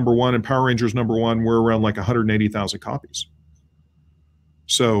Morphin #1 and Power Rangers #1, we're around like 180,000 copies.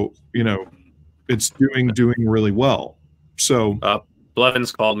 So, you know, it's doing really well. So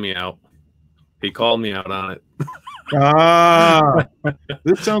Blevins called me out. He called me out on it.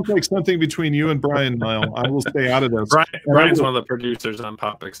 This sounds like something between you and Brian, Nile. I will stay out of this. Brian's one of the producers on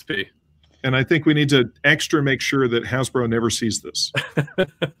POPXP. And I think we need to extra make sure that Hasbro never sees this.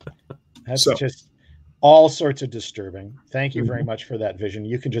 That's just all sorts of disturbing. Thank you very much for that vision.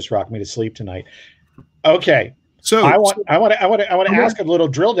 You can just rock me to sleep tonight. Okay. So I want to ask a little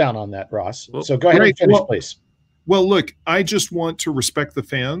drill down on that, Ross. So go ahead and finish, please. Well, look, I just want to respect the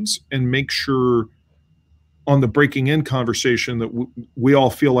fans and make sure on the breaking in conversation that we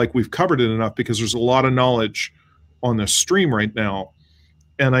all feel like we've covered it enough, because there's a lot of knowledge on the stream right now.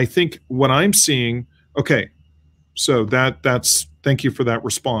 And I think what I'm seeing, okay, so that's thank you for that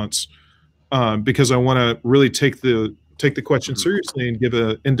response, because I want to really take the question seriously and give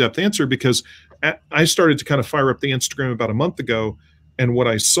an in-depth answer, because I started to kind of fire up the Instagram about a month ago, and what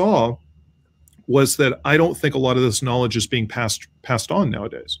I saw was that I don't think a lot of this knowledge is being passed on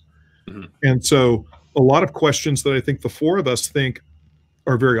nowadays. And so a lot of questions that I think the four of us think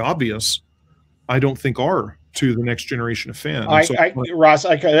are very obvious, I don't think are to the next generation of fans. Ross,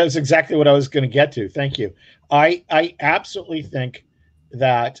 that's exactly what I was going to get to. Thank you. I absolutely think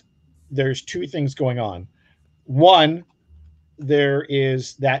that there's two things going on. One, there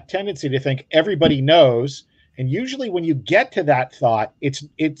is that tendency to think everybody knows. And usually when you get to that thought, it's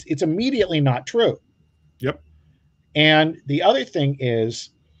immediately not true. Yep. And the other thing is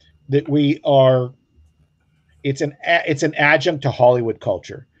that it's an adjunct to Hollywood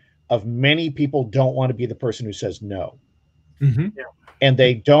culture of many people don't want to be the person who says no. And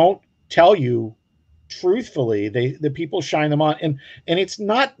they don't tell you truthfully. The people shine them on. And it's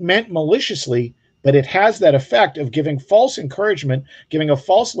not meant maliciously, but it has that effect of giving false encouragement, giving a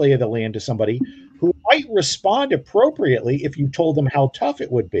false lay of the land to somebody who might respond appropriately if you told them how tough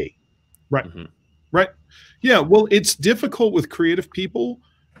it would be. Right. Right. Yeah. Well, it's difficult with creative people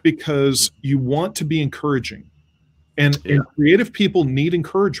because you want to be encouraging, and creative people need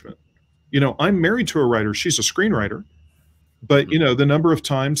encouragement. You know, I'm married to a writer. She's a screenwriter, but you know, the number of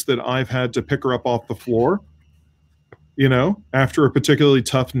times that I've had to pick her up off the floor, you know, after a particularly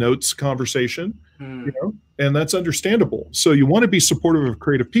tough notes conversation, you know, and that's understandable. So you want to be supportive of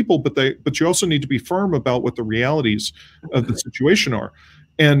creative people, but you also need to be firm about what the realities of the situation are.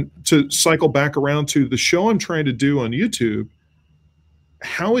 And to cycle back around to the show I'm trying to do on YouTube,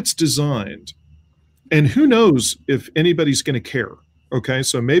 how it's designed, and who knows if anybody's going to care. Okay,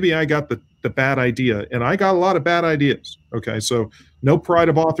 so maybe I got the bad idea, and I got a lot of bad ideas. Okay, so no pride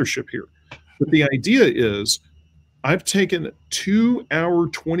of authorship here. But the idea is, I've taken a 2-hour,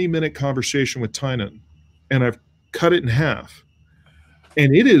 20-minute conversation with Tynan, and I've cut it in half.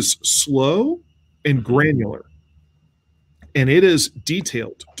 And it is slow and granular. And it is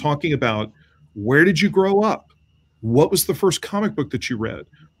detailed, talking about where did you grow up? What was the first comic book that you read?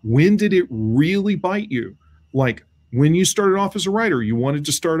 When did it really bite you? Like when you started off as a writer, you wanted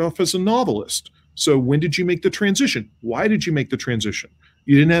to start off as a novelist. So when did you make the transition? Why did you make the transition?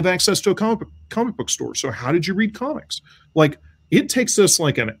 You didn't have access to a comic book store. So how did you read comics? Like it takes us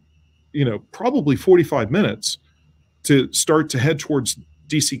like probably 45 minutes to start to head towards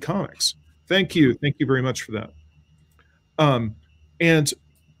DC Comics. Thank you. Thank you very much for that. And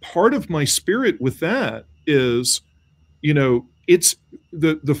part of my spirit with that is, it's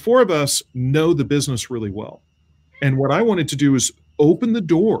the four of us know the business really well. And what I wanted to do is open the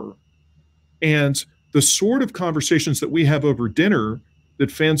door, and the sort of conversations that we have over dinner that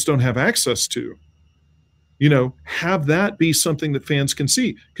fans don't have access to, have that be something that fans can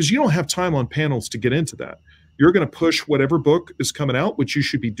see, because you don't have time on panels to get into that. You're going to push whatever book is coming out, which you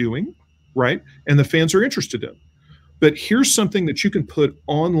should be doing, right? And the fans are interested in. But here's something that you can put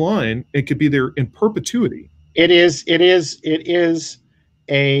online. It could be there in perpetuity. It is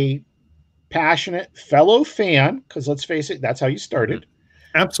a passionate fellow fan, because let's face it, that's how you started.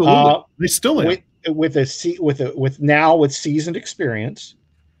 Absolutely, they still am. With seasoned experience,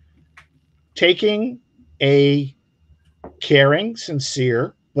 taking a caring,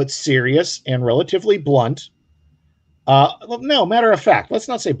 sincere, but serious and relatively blunt. No, matter of fact. Let's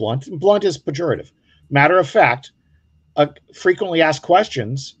not say blunt. Blunt is pejorative. Matter of fact, frequently asked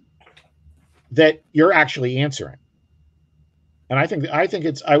questions that you're actually answering. And I think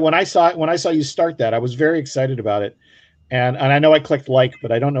it's when I saw you start that, I was very excited about it. And I know I clicked like,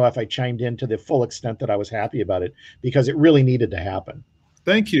 but I don't know if I chimed in to the full extent that I was happy about it, because it really needed to happen.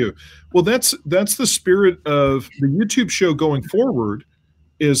 Thank you. Well, that's the spirit of the YouTube show going forward,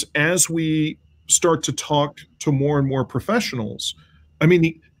 is as we start to talk to more and more professionals. I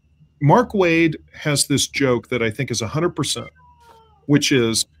mean, Mark Waid has this joke that I think is 100%, which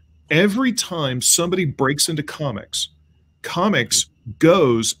is every time somebody breaks into comics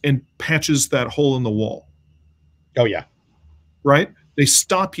goes and patches that hole in the wall. Oh, yeah. Right? They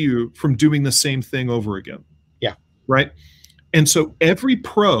stop you from doing the same thing over again. Yeah. Right? And so every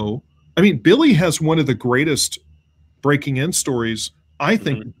pro, I mean, Billy has one of the greatest breaking in stories I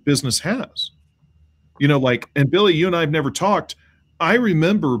think business has. And Billy, you and I have never talked. I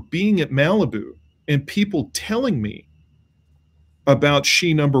remember being at Malibu and people telling me about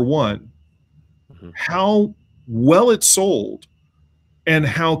She #1, how well it sold, and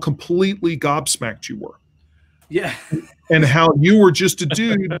how completely gobsmacked you were. Yeah. And how you were just a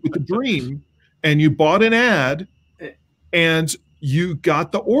dude with a dream, and you bought an ad and you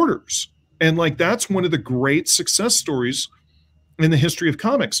got the orders. And like, that's one of the great success stories in the history of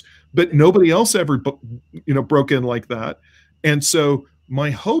comics, but nobody else ever, broke in like that. And so my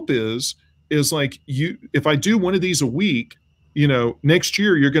hope is like, if I do one of these a week, next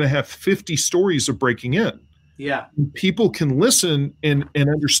year, you're going to have 50 stories of breaking in. Yeah. People can listen and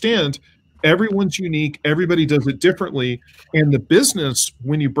understand everyone's unique. Everybody does it differently. And the business,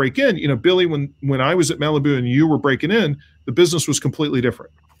 when you break in, Billy, when I was at Malibu and you were breaking in, the business was completely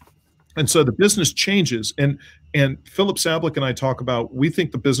different. And so the business changes. And Philip Sablik and I talk about, we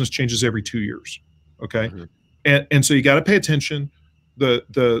think the business changes every 2 years. Okay. And so you got to pay attention.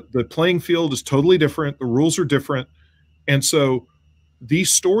 The playing field is totally different. The rules are different. And so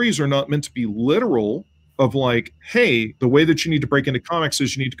these stories are not meant to be literal of like, hey, the way that you need to break into comics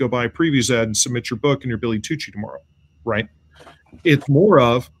is you need to go buy a previews ad and submit your book and your Billy Tucci tomorrow, right? It's more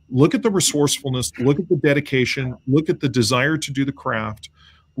of, look at the resourcefulness, look at the dedication, look at the desire to do the craft,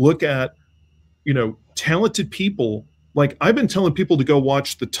 look at, talented people. Like, I've been telling people to go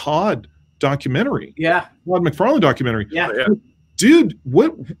watch the Todd documentary. Yeah. Todd McFarlane documentary. Yeah. Dude,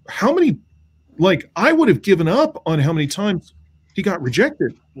 how many, like, I would have given up on how many times he got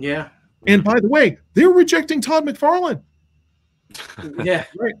rejected. Yeah. And by the way, they're rejecting Todd McFarlane. Yeah.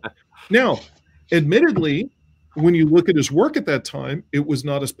 Right. Now, admittedly, when you look at his work at that time, it was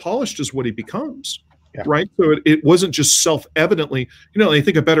not as polished as what he becomes. Yeah. Right. So it wasn't just self-evidently, I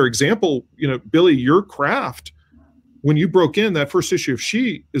think a better example, Billy, your craft, when you broke in, that first issue of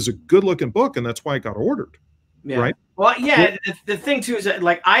She is a good looking book, and that's why it got ordered. Yeah. Right. Well, yeah. The thing too is that,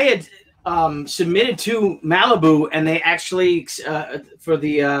 like, I had submitted to Malibu, and they actually for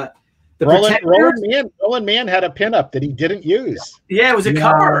the Roland Mann had a pinup that he didn't use. Yeah, it was a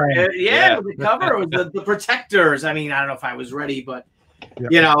cover. It was a cover. It was the Protectors. I mean, I don't know if I was ready, but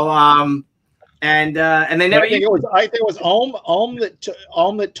and they never. I think it was Ohm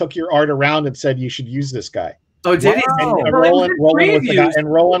that took your art around and said you should use this guy. Oh, did it? And Well, it was Roland, in Roland was the guy, previews.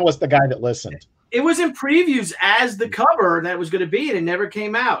 and Roland was the guy that listened. It was in previews as the cover that was going to be, and it never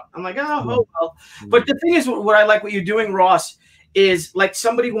came out. I'm like, oh well. But the thing is, what I like what you're doing, Ross, is like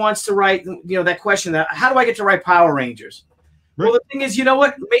somebody wants to write, that question that how do I get to write Power Rangers? Right. Well, the thing is, you know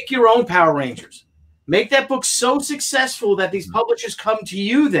what? Make your own Power Rangers. Make that book so successful that these publishers come to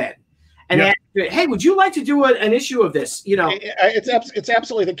you then and ask you, hey, would you like to do an issue of this? It's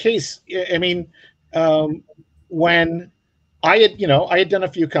absolutely the case. I mean, when I had done a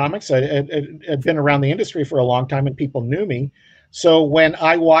few comics. I had been around the industry for a long time, and people knew me. So when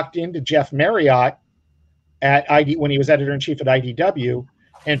I walked into Jeff Marriott at when he was editor-in-chief at IDW,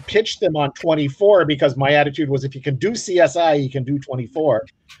 and pitched them on 24, because my attitude was, if you can do CSI, you can do 24.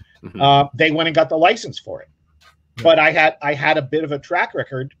 They went and got the license for it. But I had a bit of a track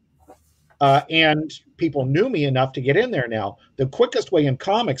record, and people knew me enough to get in there. Now, the quickest way in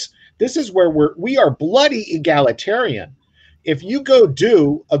comics, this is where we are bloody egalitarian. If you go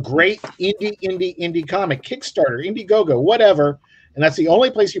do a great indie comic, Kickstarter, Indiegogo, whatever, and that's the only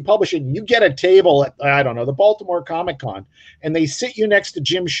place you publish it, you get a table at, I don't know, the Baltimore Comic Con, and they sit you next to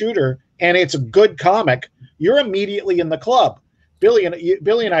Jim Shooter, and it's a good comic, you're immediately in the club. Billy and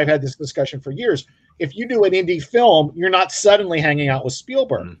I have had this discussion for years. If you do an indie film, you're not suddenly hanging out with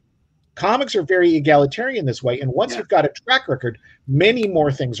Spielberg. Comics are very egalitarian this way, and once you've got a track record, many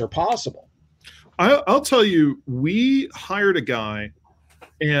more things are possible. I'll tell you, we hired a guy,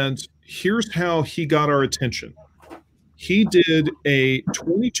 and here's how he got our attention. He did a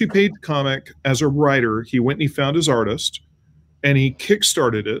 22-page comic as a writer. He went and he found his artist, and he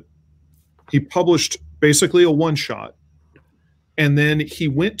kickstarted it. He published basically a one-shot. And then he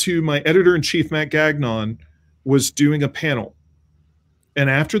went to my editor-in-chief, Matt Gagnon, was doing a panel. And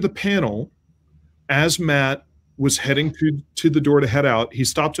after the panel, as Matt was heading to the door to head out, he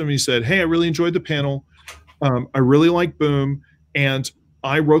stopped him and he said, hey, I really enjoyed the panel. I really like Boom. And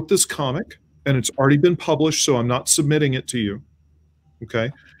I wrote this comic, and it's already been published, so I'm not submitting it to you.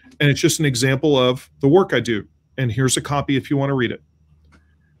 Okay? And it's just an example of the work I do. And here's a copy if you want to read it.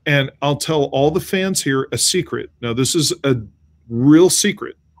 And I'll tell all the fans here a secret. Now, this is a real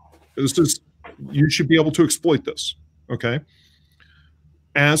secret. You should be able to exploit this. Okay?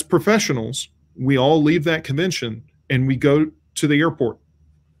 As professionals, we all leave that convention and we go to the airport.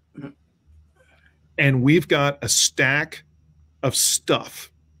 And we've got a stack of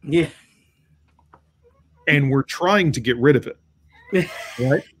stuff. Yeah. And we're trying to get rid of it.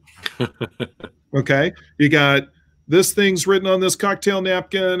 Right? Okay. You got this thing's written on this cocktail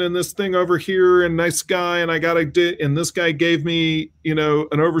napkin, and this thing over here, and nice guy, and and this guy gave me, an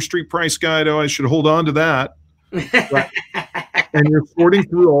overstreet price guide. Oh, I should hold on to that. Right? And you're sorting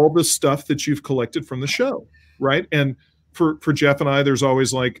through all the stuff that you've collected from the show, right? And for Jeff and I, there's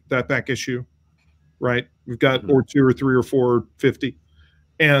always like that back issue, right? We've got or 2 or 3 or 4 or 50.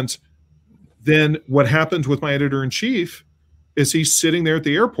 And then what happened with my editor-in-chief is he's sitting there at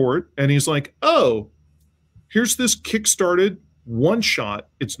the airport, and he's like, oh, here's this kickstarted one-shot.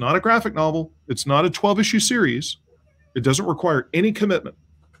 It's not a graphic novel. It's not a 12-issue series. It doesn't require any commitment.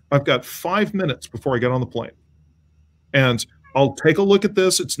 I've got 5 minutes before I get on the plane. And I'll take a look at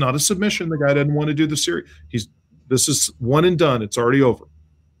this. It's not a submission. The guy doesn't want to do the series. This is one and done. It's already over,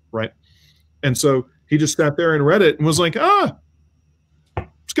 right? And so he just sat there and read it and was like,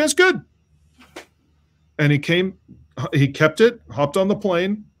 this guy's good. And he kept it, hopped on the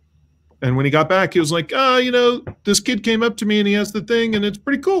plane. And when he got back, he was like, this kid came up to me and he has the thing and it's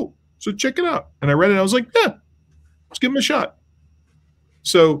pretty cool. So check it out. And I read it and I was like, yeah, let's give him a shot.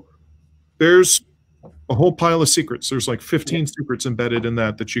 So there's a whole pile of secrets. There's like 15 secrets embedded in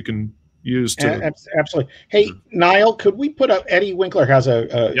that you can use to. Absolutely. Hey, Nile, could we put up, Eddie Winkler has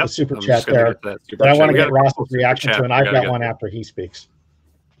a super chat there that I want to get Ross's reaction to, and I've got one after he speaks.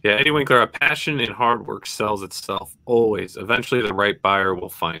 Yeah, Eddie Winkler, a passion in hard work sells itself always. Eventually the right buyer will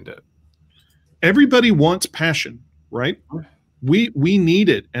find it. Everybody wants passion, right? We need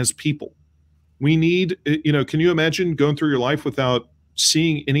it as people. We need, can you imagine going through your life without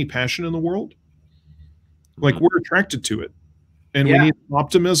seeing any passion in the world? Like, we're attracted to it, and we need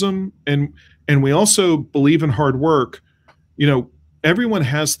optimism, and we also believe in hard work. Everyone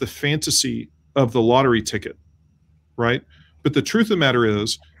has the fantasy of the lottery ticket, right? But the truth of the matter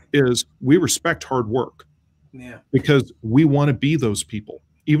is we respect hard work, because we want to be those people,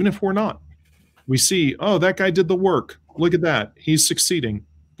 even if we're not. We see, oh, that guy did the work. Look at that, he's succeeding.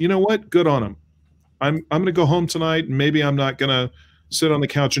 You know what? Good on him. I'm going to go home tonight, and maybe I'm not going to sit on the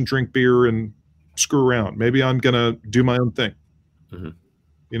couch and drink beer and screw around. Maybe I'm going to do my own thing.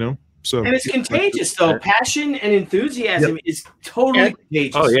 So, and it's contagious, though. Passion and enthusiasm is totally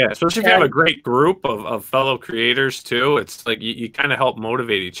contagious. Oh yeah, especially if you have a great group of fellow creators too. It's like you kind of help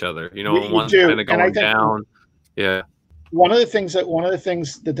motivate each other. You know, when one's kind of going down. Yeah. One of the things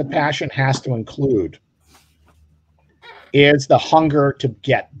that the passion has to include is the hunger to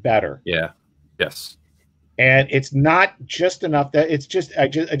get better. Yeah. Yes. And it's not just enough that it's just I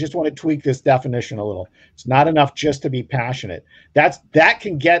just want to tweak this definition a little. It's not enough just to be passionate. That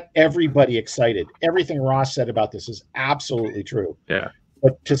can get everybody excited. Everything Ross said about this is absolutely true. Yeah.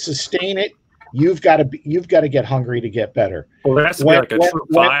 But to sustain it, you've got to get hungry to get better. Well, it has to be like a true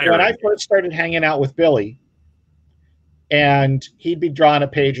fire. When I first started hanging out with Billy, and he'd be drawing a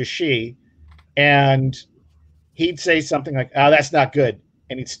page of She, and he'd say something like, "Oh, that's not good,"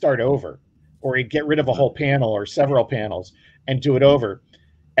 and he'd start over. Or he'd get rid of a whole panel or several panels and do it over.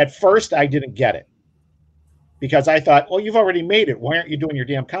 At first, I didn't get it because I thought, well, you've already made it. Why aren't you doing your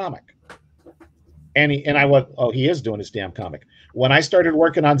damn comic? And I went, oh, he is doing his damn comic. When I started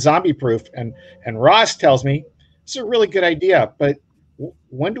working on Zombie Proof, and Ross tells me, it's a really good idea, but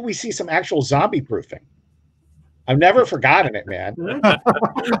when do we see some actual zombie proofing? I've never forgotten it, man.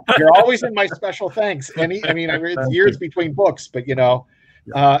 You're always in my special thanks. And it's years between books, but you know,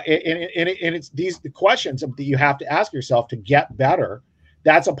 and it's the questions that you have to ask yourself to get better.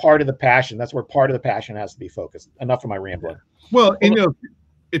 That's a part of the passion. That's where part of the passion has to be focused. Enough of my rambling. Well, you know,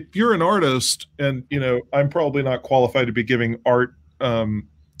 if you're an artist, and you know, I'm probably not qualified to be giving art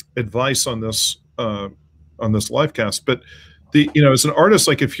advice on this live cast, but as an artist,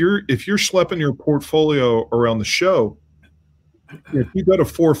 like if you're schlepping your portfolio around the show, if you go to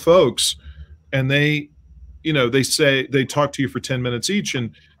 4 folks and they talk to you for 10 minutes each,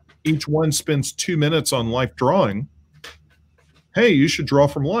 and each one spends 2 minutes on life drawing. Hey, you should draw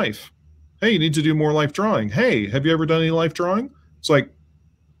from life. Hey, you need to do more life drawing. Hey, have you ever done any life drawing? It's like,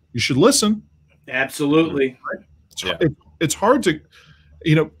 you should listen. Absolutely. It's hard to,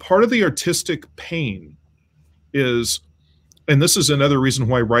 part of the artistic pain is, and this is another reason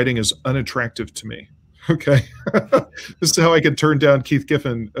why writing is unattractive to me. Okay. This is how I can turn down Keith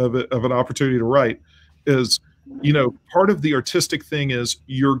Giffen of an opportunity to write. Is, part of the artistic thing is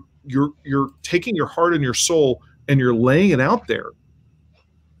you're taking your heart and your soul and you're laying it out there,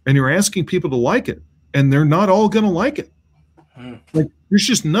 and you're asking people to like it, and they're not all going to like it. Like, there's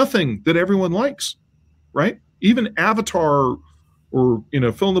just nothing that everyone likes, right? Even Avatar, or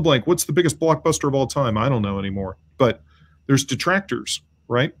fill in the blank. What's the biggest blockbuster of all time? I don't know anymore, but there's detractors,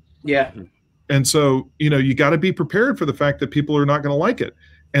 right? Yeah. And so you got to be prepared for the fact that people are not going to like it.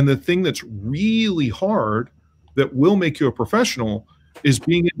 And the thing that's really hard that will make you a professional is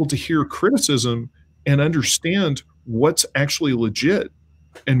being able to hear criticism and understand what's actually legit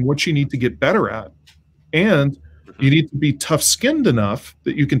and what you need to get better at. And you need to be tough-skinned enough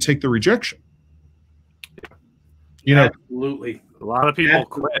that you can take the rejection. Absolutely. A lot of people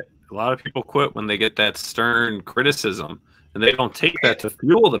quit. A lot of people quit when they get that stern criticism, and they don't take that to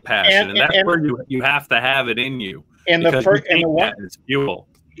fuel the passion. And that's where you have to have it in you. And the one is fuel.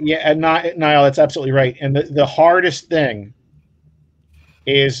 Yeah, and Nile, that's absolutely right. And the hardest thing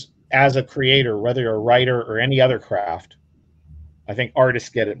is, as a creator, whether you're a writer or any other craft, I think artists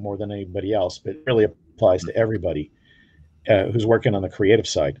get it more than anybody else, but it really applies to everybody who's working on the creative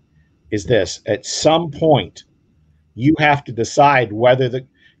side, is this: at some point, you have to decide whether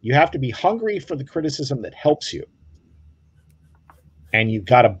you have to be hungry for the criticism that helps you, and you've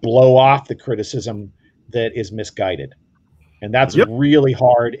got to blow off the criticism that is misguided. And that's really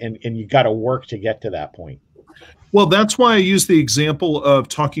hard, and you got to work to get to that point. Well, that's why I use the example of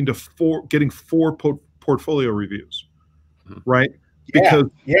getting 4 portfolio reviews, right? Because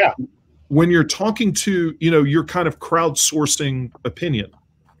when you're talking to, you're kind of crowdsourcing opinion,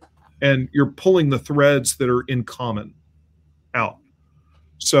 and you're pulling the threads that are in common out.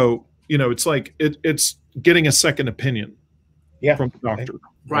 So, it's like it's getting a second opinion from the doctor.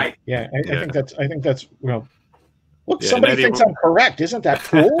 Right. Yeah. I think that's look, somebody thinks I'm correct. Isn't that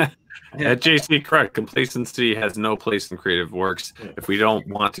cool? JC, correct. Complacency has no place in creative works. If we don't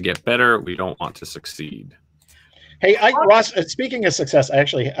want to get better, we don't want to succeed. Hey, Ross, speaking of success, I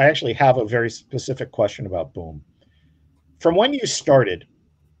actually have a very specific question about Boom. From when you started,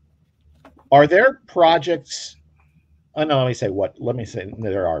 are there projects? Oh, no, let me say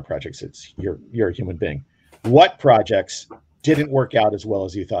there are projects. It's you're a human being. What projects didn't work out as well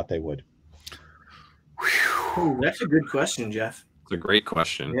as you thought they would? Ooh, that's a good question, Jeff. It's a great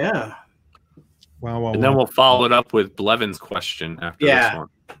question. Yeah. Wow. And then we'll follow it up with Blevin's question after this one.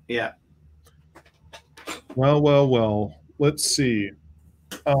 Yeah. Well. Let's see.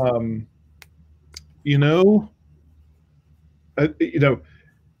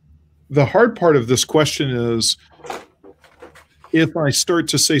 the hard part of this question is, if I start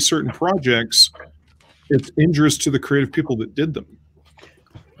to say certain projects, it's injurious to the creative people that did them.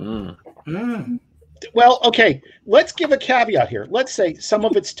 Well, okay, let's give a caveat here. Let's say some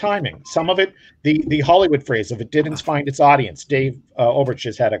of it's timing, some of it, the Hollywood phrase, if it didn't find its audience. Dave Overich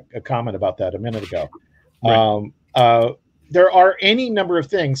just had a comment about that a minute ago. Right. There are any number of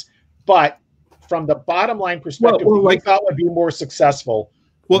things, but from the bottom line perspective, what I thought would be more successful.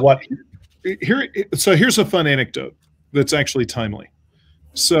 Well, here's a fun anecdote that's actually timely.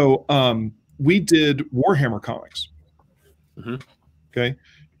 So we did Warhammer comics. Okay.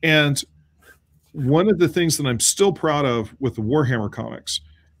 And one of the things that I'm still proud of with the Warhammer comics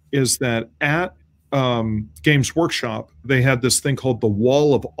is that at Games Workshop, they had this thing called the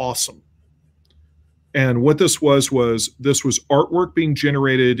Wall of Awesome. And what this was artwork being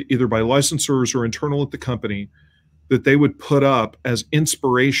generated either by licensors or internal at the company that they would put up as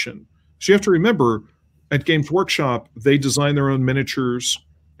inspiration. So you have to remember, at Games Workshop, they design their own miniatures.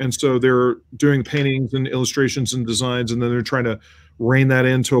 And so they're doing paintings and illustrations and designs, and then they're trying to rein that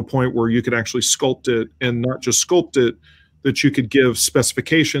into a point where you could actually sculpt it, and not just sculpt it, that you could give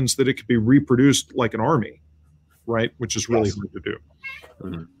specifications that it could be reproduced like an army, right? Which is really hard to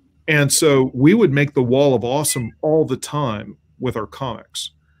do. And so we would make the Wall of Awesome all the time with our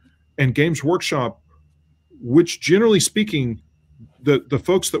comics. And Games Workshop, which generally speaking, the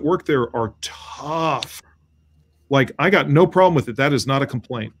folks that work there are tough. Like, I got no problem with it. That is not a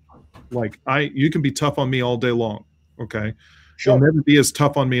complaint. Like, you can be tough on me all day long. Okay. Sure. You'll never be as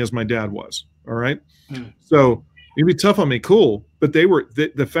tough on me as my dad was. All right. So you'd be tough on me. Cool. But they were,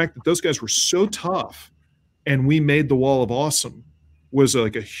 the fact that those guys were so tough and we made the Wall of Awesome was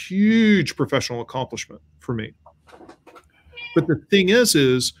like a huge professional accomplishment for me. But the thing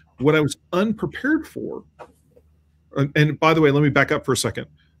is what I was unprepared for. And by the way, let me back up for a second.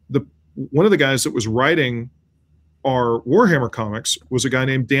 One of the guys that was writing our Warhammer comics was a guy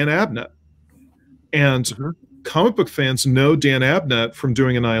named Dan Abnett. And comic book fans know Dan Abnett from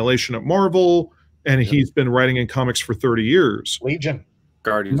doing Annihilation at Marvel, and he's been writing in comics for 30 years. Legion.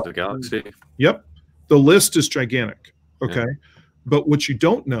 Guardians of the Galaxy. Yep. The list is gigantic. Okay. But what you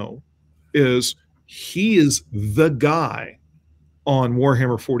don't know is he is the guy on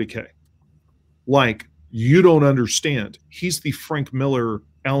Warhammer 40K. Like, you don't understand. He's the Frank Miller,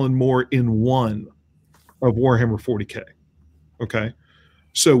 Alan Moore in one of Warhammer 40K. Okay.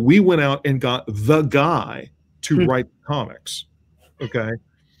 So we went out and got the guy to write comics. Okay.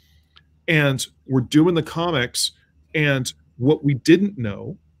 And we're doing the comics. And what we didn't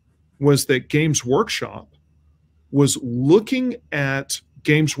know was that Games Workshop was looking at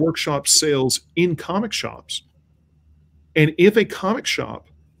Games Workshop sales in comic shops. And if a comic shop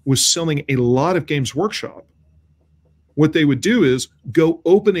was selling a lot of Games Workshop, what they would do is go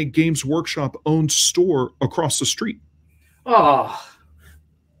open a Games Workshop owned store across the street. Oh.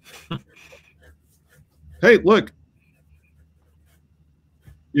 Hey, look,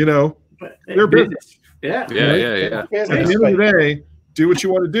 they're business. Yeah. At the end of the day, do what you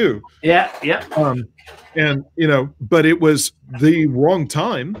want to do. Yeah. And but it was the wrong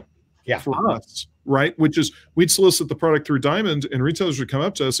time for us, right? Which is, we'd solicit the product through Diamond, and retailers would come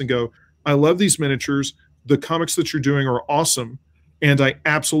up to us and go, I love these miniatures. The comics that you're doing are awesome, and I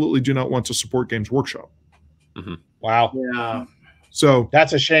absolutely do not want to support Games Workshop. Wow. Yeah. So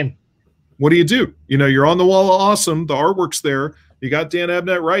that's a shame. What do? You're on the Wall of Awesome. The artwork's there. You got Dan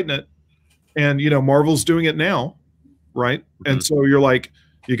Abnett writing it, and Marvel's doing it now, right? And so you're like,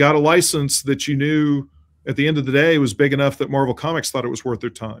 you got a license that you knew at the end of the day was big enough that Marvel Comics thought it was worth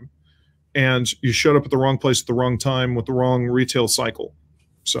their time, and you showed up at the wrong place at the wrong time with the wrong retail cycle.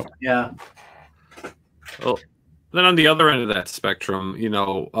 So yeah. Well, then on the other end of that spectrum,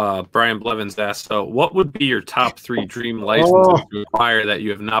 Brian Blevins asked, so what would be your top 3 dream licenses to acquire that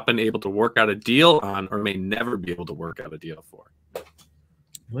you have not been able to work out a deal on, or may never be able to work out a deal for?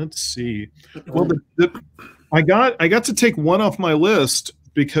 Let's see. Well, I got to take one off my list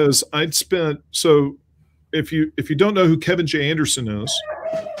because I'd spent, so if you don't know who Kevin J. Anderson is,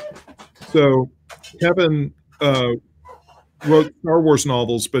 so Kevin wrote Star Wars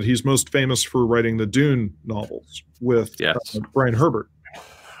novels, but he's most famous for writing the Dune novels with Brian Herbert.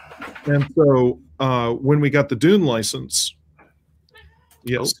 And so when we got the Dune license,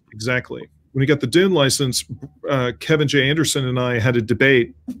 exactly. When we got the Dune license, Kevin J. Anderson and I had a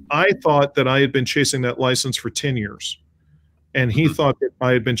debate. I thought that I had been chasing that license for 10 years, and he thought that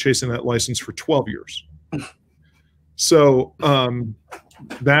I had been chasing that license for 12 years. So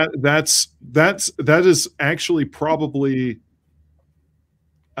that is actually probably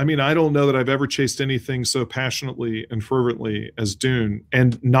I mean, I don't know that I've ever chased anything so passionately and fervently as Dune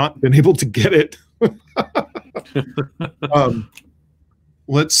and not been able to get it.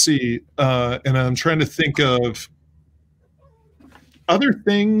 Let's see. And I'm trying to think of other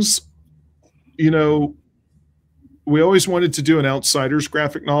things. You know, we always wanted to do an Outsiders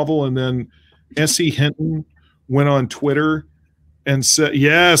graphic novel, and then S.E. Hinton went on Twitter and said,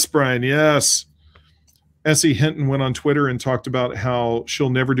 yes, Brian, yes. S.E. Hinton went on Twitter and talked about how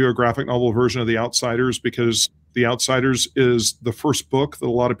she'll never do a graphic novel version of The Outsiders because The Outsiders is the first book that a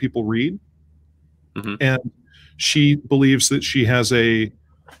lot of people read. Mm-hmm. And she believes that she has a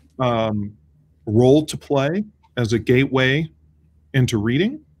role to play as a gateway into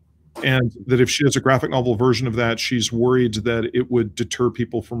reading. And that if she has a graphic novel version of that, she's worried that it would deter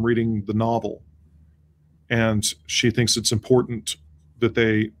people from reading the novel. And she thinks it's important that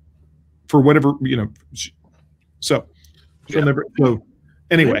they, for whatever, you know, so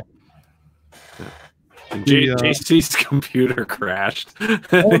anyway. JC's computer crashed. Oh,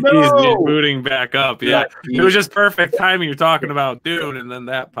 no! He's booting back up. Yeah. It was just perfect timing. You're talking about Dune, and then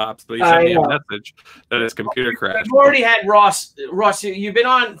that pops. But he sent me a message that his computer crashed. We've already had Ross. Ross, you've been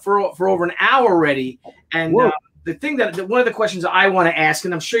on for over an hour already. And the thing one of the questions I want to ask,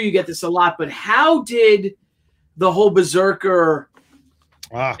 and I'm sure you get this a lot, but how did the whole Berserker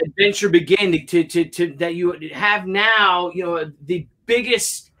adventure begin to that you have now, you know, the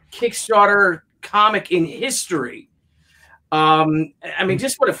biggest Kickstarter comic in history? I mean,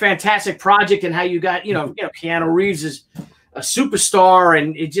 just what a fantastic project, and how you got, you know, Keanu Reeves is a superstar,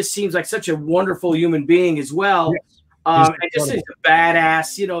 and it just seems like such a wonderful human being as well. Yes. And just he's a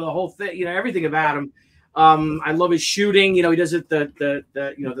badass, you know, the whole thing, you know, everything about him. I love his shooting, you know, he does it the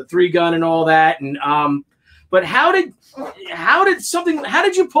you know, the 3-gun and all that. And but how did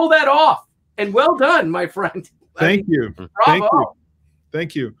you pull that off? And well done, my friend. Thank you. Bravo.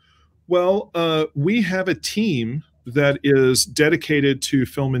 Thank you. Well, we have a team that is dedicated to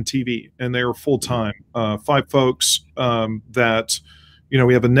film and TV, and they are full-time. 5 folks that, you know,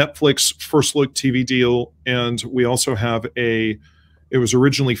 we have a Netflix first look TV deal, and we also have it was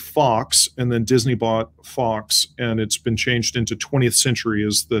originally Fox, and then Disney bought Fox, and it's been changed into 20th Century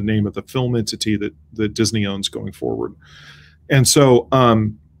as the name of the film entity that Disney owns going forward. And so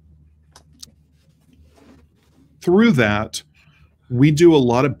through that, we do a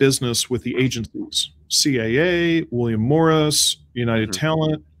lot of business with the agencies, CAA, William Morris, United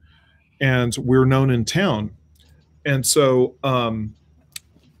Talent, and we're known in town. And so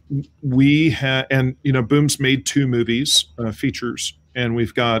we had, and, you know, Boom's made 2 movies, features, and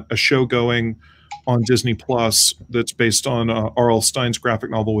we've got a show going on Disney Plus that's based on R.L. Stine's graphic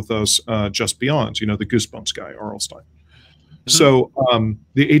novel with us, Just Beyond, you know, the Goosebumps guy, R.L. Stine. So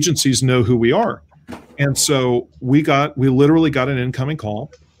the agencies know who we are. And so we literally got an incoming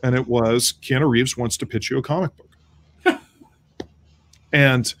call, and it was, Keanu Reeves wants to pitch you a comic book.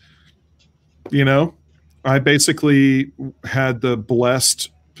 And, you know, I basically had the blessed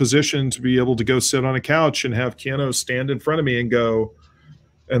position to be able to go sit on a couch and have Keanu stand in front of me and go,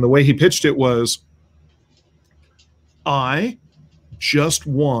 and the way he pitched it was, I just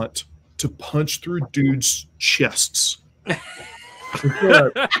want to punch through dudes' chests. You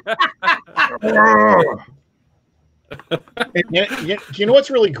know what's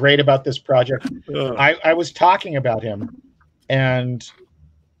really great about this project? I was talking about him, and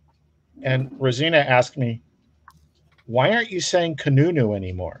Rosina asked me, why aren't you saying Kanunu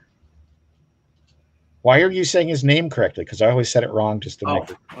anymore? Why are you saying his name correctly? Because I always said it wrong just to make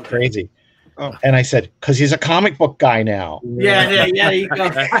it crazy. Oh. And I said, because he's a comic book guy now. Yeah, you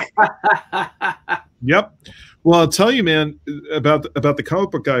go. Yep. Well, I'll tell you, man, about the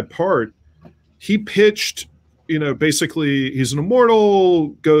comic book guy part. He pitched, you know, basically he's an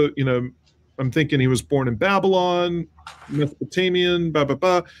immortal. You know, I'm thinking he was born in Babylon, Mesopotamian,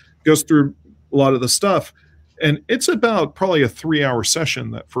 goes through a lot of the stuff. And it's about probably a 3-hour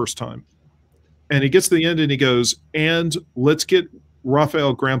session that first time. And he gets to the end and he goes, and let's get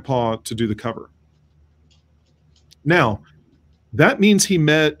Raphael Grandpa to do the cover. Now, that means he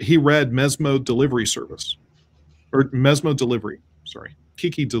read Mesmo Delivery Service. Or Mesmo Delivery, sorry.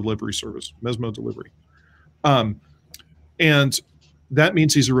 Kiki Delivery Service, Mesmo Delivery. And that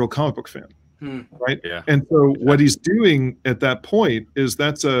means he's a real comic book fan. Right? Yeah. And so what he's doing at that point is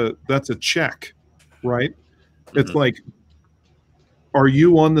that's a check, right? It's like, are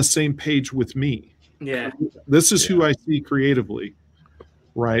you on the same page with me? Yeah. This is who I see creatively,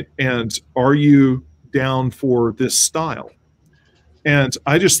 right? And are you down for this style? And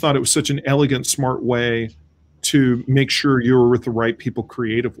I just thought it was such an elegant, smart way to make sure you were with the right people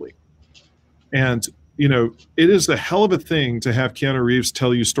creatively. And you know, it is a hell of a thing to have Keanu Reeves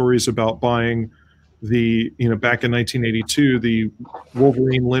tell you stories about buying the, you know, back in 1982, the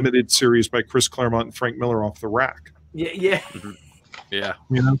Wolverine limited series by Chris Claremont and Frank Miller off the rack. Yeah, yeah. Mm-hmm. Yeah.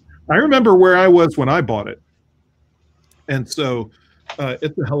 You know, I remember where I was when I bought it. And so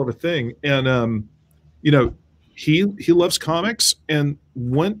it's a hell of a thing. And, you know, he loves comics. And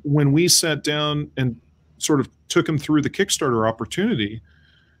when we sat down and sort of took him through the Kickstarter opportunity,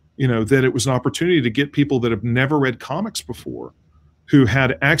 you know, that it was an opportunity to get people that have never read comics before, who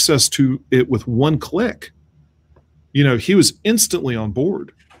had access to it with one click. You know, he was instantly on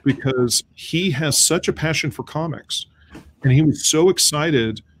board because he has such a passion for comics. And he was so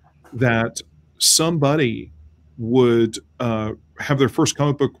excited that somebody would have their first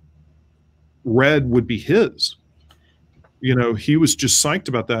comic book read would be his. You know, he was just psyched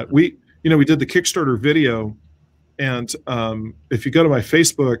about that. We did the Kickstarter video, and if you go to my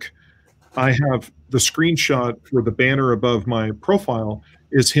Facebook, I have the screenshot for the banner above my profile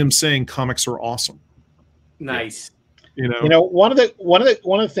is him saying comics are awesome. Nice. You know, one of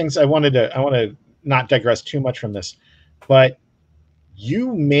the things I want to not digress too much from this, but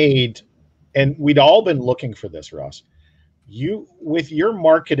you made, and we'd all been looking for this, Ross. You, with your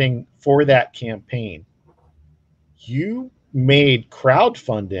marketing for that campaign, you made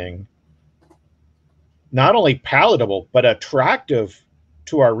crowdfunding not only palatable but attractive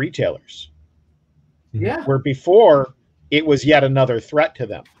to our retailers. Yeah. Where before it was yet another threat to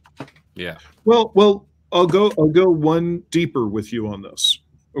them. Yeah. Well, I'll go one deeper with you on this.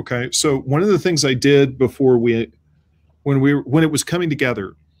 Okay. So one of the things I did before when it was coming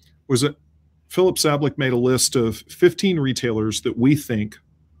together was that Philip Sablik made a list of 15 retailers that we think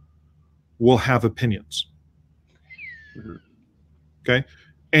will have opinions. Mm-hmm. Okay.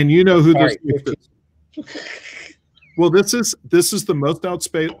 And you know who this is. Well, this is the most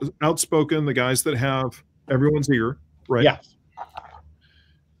outspoken, the guys that have everyone's ear, right? Yeah.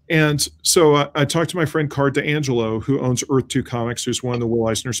 And so I talked to my friend Card D'Angelo, who owns Earth 2 Comics, who's won the Will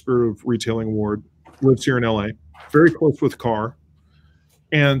Eisner Spirit of Retailing Award, lives here in LA, very close with Carr.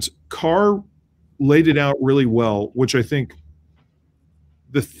 And Carr laid it out really well, which I think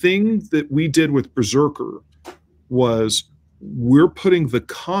the thing that we did with Berserker was we're putting the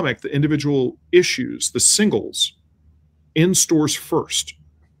comic, the individual issues, the singles, in stores first.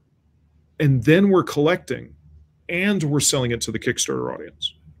 And then we're collecting and we're selling it to the Kickstarter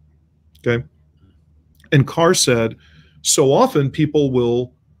audience. Okay. And Carr said, so often people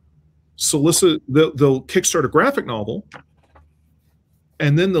will solicit, they'll kickstart a graphic novel,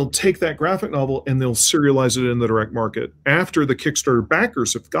 and then they'll take that graphic novel and they'll serialize it in the direct market after the Kickstarter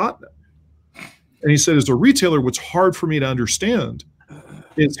backers have gotten it. And he said, as a retailer, what's hard for me to understand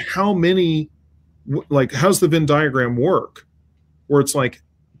is how many, like, how's the Venn diagram work? Where it's like,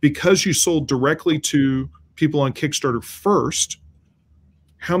 because you sold directly to people on Kickstarter first,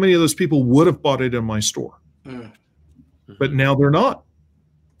 how many of those people would have bought it in my store? But now they're not.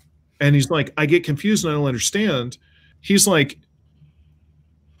 And he's like, I get confused and I don't understand. He's like,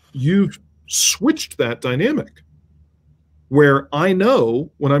 you've switched that dynamic where I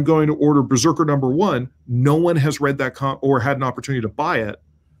know when I'm going to order Berserker #1, no one has read that or had an opportunity to buy it,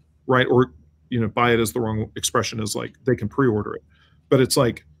 right? Or, you know, buy it is the wrong expression, is like they can pre-order it. But it's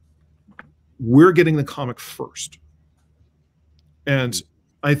like, we're getting the comic first. And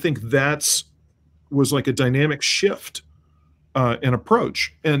I think was like a dynamic shift in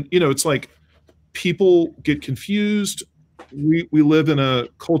approach. And, you know, it's like people get confused. We live in a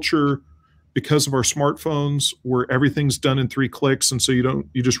culture because of our smartphones where everything's done in 3 clicks. And so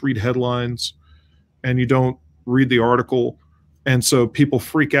you just read headlines and you don't read the article. And so people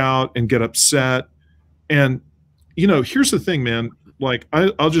freak out and get upset. And, you know, here's the thing, man, like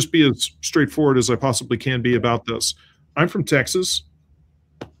I'll just be as straightforward as I possibly can be about this. I'm from Texas,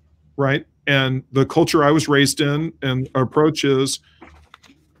 right? And the culture I was raised in and our approach is,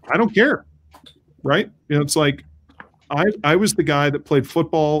 I don't care, right? You know, it's like, I was the guy that played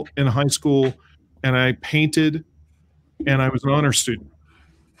football in high school and I painted and I was an honor student.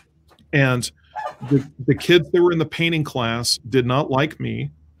 And the kids that were in the painting class did not like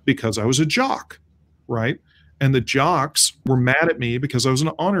me because I was a jock, right? And the jocks were mad at me because I was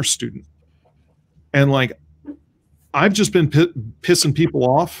an honor student. And like, I've just been pissing people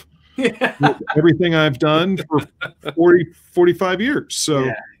off with everything I've done for 45 years. So,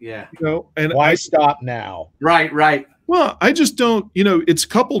 yeah. You know, and why stop now? Right. Well, I just don't, you know, it's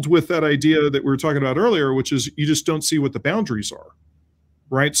coupled with that idea that we were talking about earlier, which is you just don't see what the boundaries are,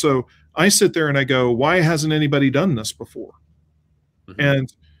 right? So I sit there and I go, why hasn't anybody done this before? Mm-hmm.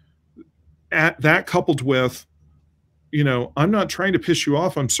 And that coupled with you know, I'm not trying to piss you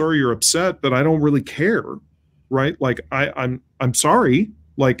off. I'm sorry you're upset, but I don't really care, right? Like I'm sorry.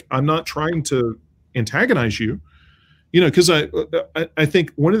 Like I'm not trying to antagonize you, you know, because I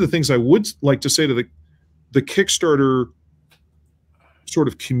think one of the things I would like to say to the Kickstarter sort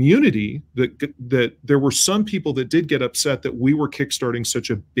of community, that there were some people that did get upset that we were kickstarting such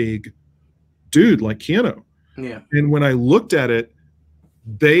a big dude like Keanu. Yeah. And when I looked at it,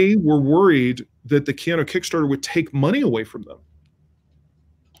 they were worried that the Keanu Kickstarter would take money away from them.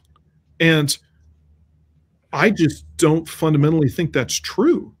 And I just don't fundamentally think that's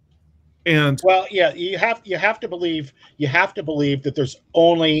true. And well, yeah, you have to believe that there's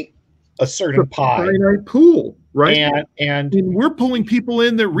only a certain pie, finite pool, right? And we're pulling people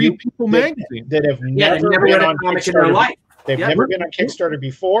in that read People magazine that have never been read a on comic in their Kickstarter. life. They've never been on Kickstarter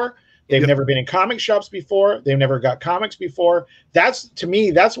before. They've never been in comic shops before. They've never got comics before. That's, to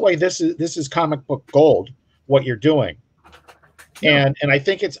me, that's why this is comic book gold, what you're doing. And I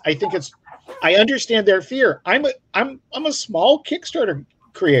think it's I understand their fear. I'm a small Kickstarter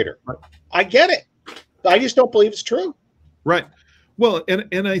creator. I get it. I just don't believe it's true. Right. Well,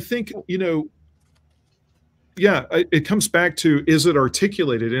 and I think, you know, yeah, it comes back to, is it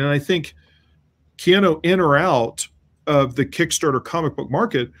articulated? And I think Keanu in or out of the Kickstarter comic book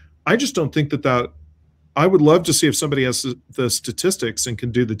market, I just don't think that I would love to see if somebody has the statistics and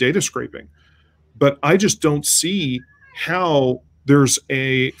can do the data scraping, but I just don't see how there's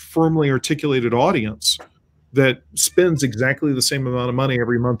a firmly articulated audience that spends exactly the same amount of money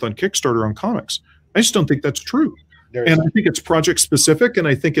every month on Kickstarter on comics. I just don't think that's true. And I think it's project specific, and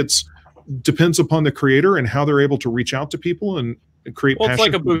I think it's depends upon the creator and how they're able to reach out to people and create. Well, it's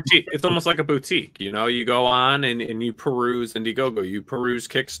like a boutique. It's almost like a boutique. You know, you go on and you peruse Indiegogo, you peruse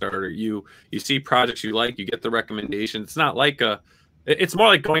Kickstarter, you see projects you like, you get the recommendation. It's not like it's more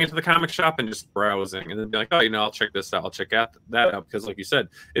like going into the comic shop and just browsing and then be like, oh, you know, I'll check this out. I'll check out that out, because like you said,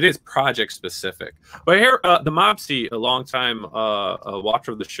 it is project specific. But here, the Mopsy, a long time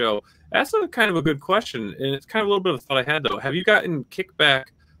watcher of the show, asked a kind of a good question, and it's kind of a little bit of a thought I had though. Have you gotten kickback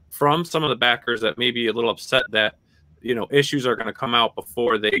from some of the backers that may be a little upset that, you know, issues are going to come out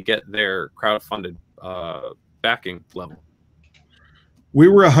before they get their crowdfunded backing level? We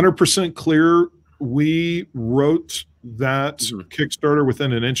were 100% clear. We wrote that Kickstarter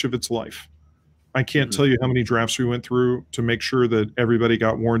within an inch of its life. I can't tell you how many drafts we went through to make sure that everybody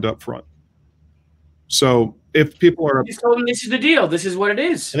got warned up front. So if people are, you told them this is the deal, this is what it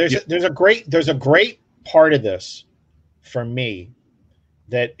is. There's a great part of this for me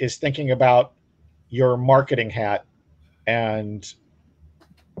that is thinking about your marketing hat, and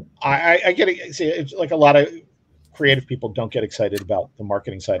I get it. See, it's like a lot of creative people don't get excited about the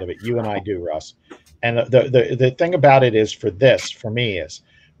marketing side of it. You and I do, Russ. And the thing about it is, for me is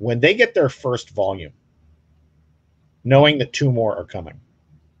when they get their first volume, knowing that 2 more are coming.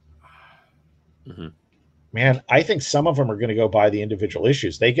 Man, I think some of them are going to go buy the individual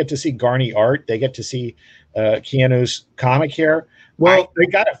issues. They get to see Garney art. They get to see Keanu's comic here. Well, I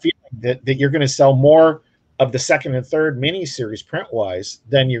got a feeling that you're going to sell more of the second and third miniseries print-wise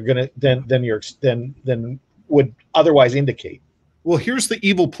than you're going to than would otherwise indicate. Well, here's the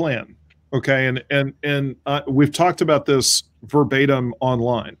evil plan. Okay, and we've talked about this verbatim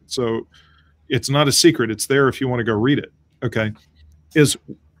online, so it's not a secret. It's there if you want to go read it. Okay, is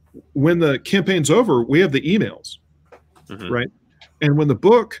when the campaign's over, we have the emails, right? And when the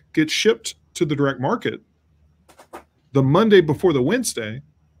book gets shipped to the direct market, the Monday before the Wednesday,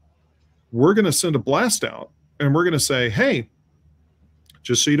 we're going to send a blast out, and we're going to say, hey,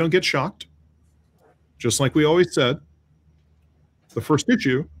 just so you don't get shocked, just like we always said, the first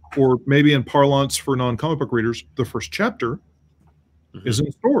issue, or maybe in parlance for non-comic book readers, the first chapter is in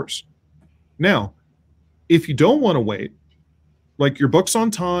stores. Now, if you don't want to wait, like your book's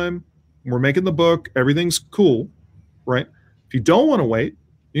on time, we're making the book, everything's cool, right? If you don't want to wait,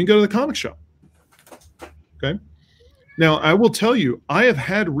 you can go to the comic shop. Okay. Now, I will tell you, I have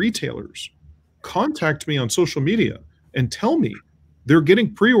had retailers contact me on social media and tell me they're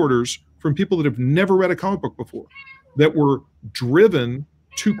getting pre-orders from people that have never read a comic book before, that were driven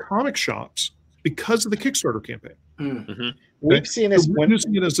to comic shops because of the Kickstarter campaign. We've seen this. So we're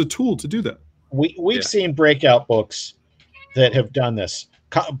using it as a tool to do that. We've seen breakout books that have done this.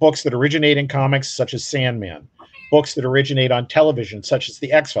 Books that originate in comics, such as Sandman. Books that originate on television, such as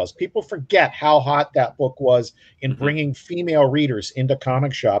The X-Files. People forget how hot that book was in bringing female readers into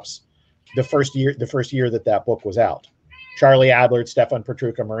comic shops the first year that book was out. Charlie Adler, Stefan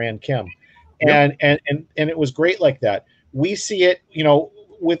Petrucca, Moran Kim. And it was great like that. We see it, you know,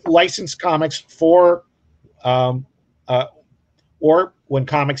 with licensed comics for or when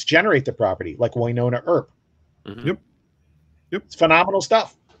comics generate the property, like Winona Earp. Yep. It's phenomenal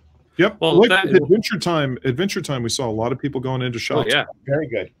stuff. Yep. Well, Look, that- Adventure Time, we saw a lot of people going into shops. yeah. Very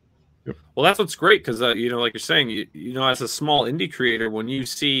good. Well, that's what's great because like you're saying, you know, as a small indie creator, when you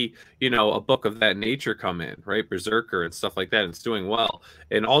see a book of that nature come in, right, Berserker and stuff like that, and it's doing well,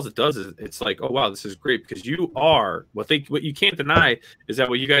 and all it does is it's like, oh wow, this is great because you are what you can't deny is that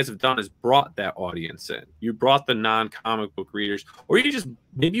what you guys have done is brought that audience in. You brought the non-comic book readers, or you just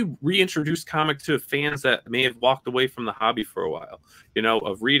maybe reintroduced comic to fans that may have walked away from the hobby for a while,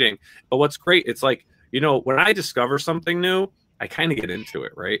 of reading. But what's great, it's like when I discover something new, I kind of get into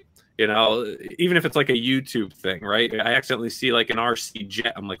it, right? Even if it's like a YouTube thing, right? I accidentally see like an RC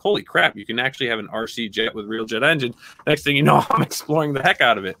jet. I'm like, holy crap, you can actually have an RC jet with real jet engine. Next thing you know, I'm exploring the heck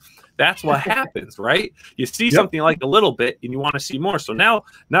out of it. That's what happens, right? You see something like a little bit and you want to see more. So now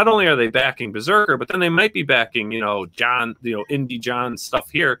not only are they backing Berserker, but then they might be backing, John, Indie John stuff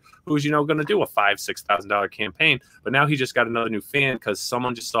here, who's, going to do a $5,000-$6,000 campaign. But now he just got another new fan because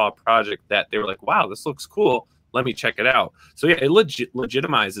someone just saw a project that they were like, wow, this looks cool. Let me check it out. So yeah, it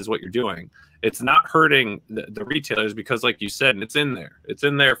legitimizes what you're doing. It's not hurting the retailers because, like you said, and it's in there. It's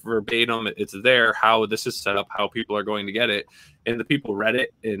in there verbatim. It's there how this is set up, how people are going to get it, and the people read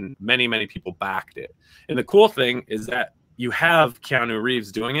it, and many, many people backed it. And the cool thing is that you have Keanu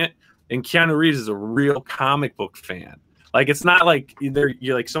Reeves doing it, and Keanu Reeves is a real comic book fan. Like, it's not like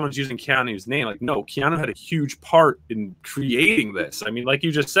you're like someone's using Keanu's name. Like, no, Keanu had a huge part in creating this. I mean, like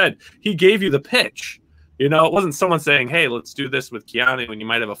you just said, he gave you the pitch. It wasn't someone saying, hey, let's do this with Keanu, and you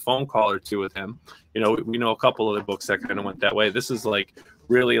might have a phone call or two with him. We know a couple other books that kind of went that way. This is like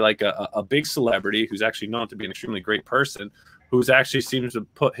really like a big celebrity who's actually known to be an extremely great person, who's actually seems to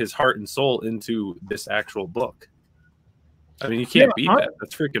put his heart and soul into this actual book. I mean, you can't beat that.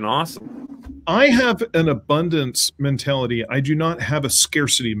 That's freaking awesome. I have an abundance mentality. I do not have a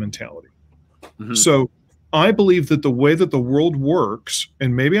scarcity mentality. Mm-hmm. So I believe that the way that the world works,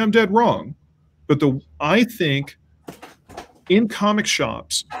 and maybe I'm dead wrong, but I think in comic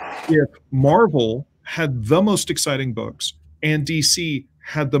shops, if Marvel had the most exciting books and DC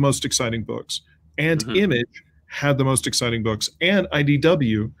had the most exciting books and Image had the most exciting books and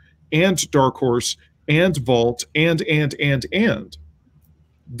IDW and Dark Horse and Vault and that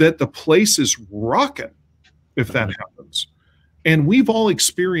the place is rocking if that happens. And we've all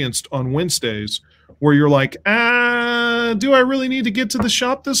experienced on Wednesdays where you're like, do I really need to get to the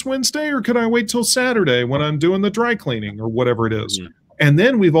shop this Wednesday, or could I wait till Saturday when I'm doing the dry cleaning or whatever it is? And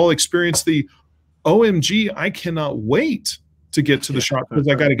then we've all experienced the, OMG, I cannot wait to get to the shop because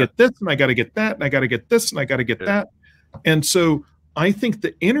I got to get this and I got to get that and I got to get this and I got to get that. And so I think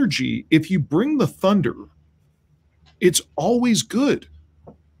the energy, if you bring the thunder, it's always good,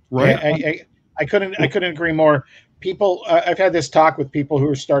 right? I couldn't agree more. People, I've had this talk with people who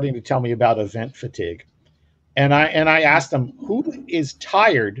are starting to tell me about event fatigue, and I asked them, who is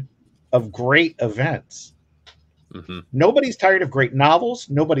tired of great events? Nobody's tired of great novels.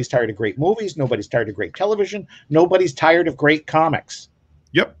 Nobody's tired of great movies. Nobody's tired of great television. Nobody's tired of great comics.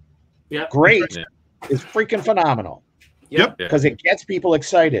 Yep. Great is freaking phenomenal. Yep. Because it gets people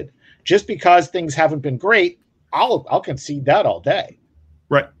excited. Just because things haven't been great, I'll concede that all day.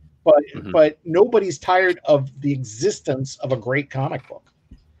 Right. But nobody's tired of the existence of a great comic book.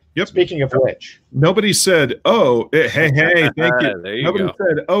 Yep. Speaking of which, nobody said, "Oh, hey, thank you." Nobody go.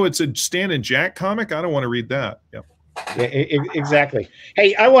 said, "Oh, it's a Stan and Jack comic. I don't want to read that." Yep. Yeah, exactly.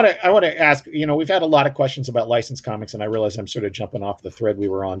 Hey, I want to ask. We've had a lot of questions about licensed comics, and I realize I'm sort of jumping off the thread we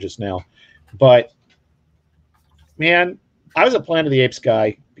were on just now. But man, I was a Planet of the Apes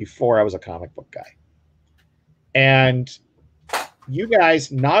guy before I was a comic book guy, and you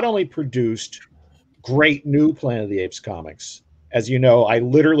guys not only produced great new Planet of the Apes comics. As you know, I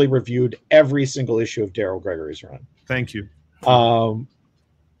literally reviewed every single issue of Daryl Gregory's run. Thank you. And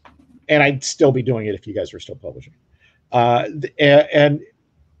I'd still be doing it if you guys were still publishing. And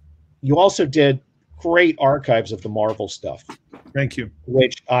you also did great archives of the Marvel stuff. Thank you.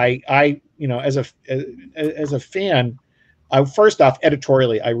 Which I as a fan, first off,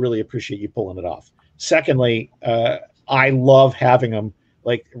 editorially, I really appreciate you pulling it off. Secondly, I love having them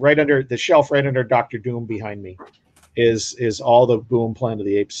like right under the shelf, right under Dr. Doom behind me. Is all the Boom Planet of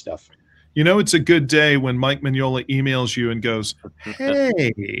the Apes stuff. It's a good day when Mike Mignola emails you and goes,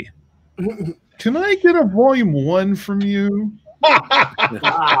 "Hey, can I get a volume 1 from you?"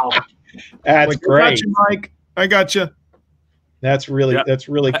 Wow, that's great. I got you, Mike. I got you. That's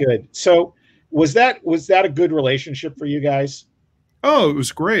really good. So, was that a good relationship for you guys? Oh, it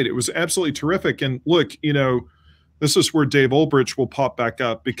was great. It was absolutely terrific. And look, this is where Dave Ulbrich will pop back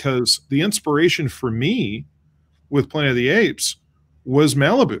up because the inspiration for me with Planet of the Apes was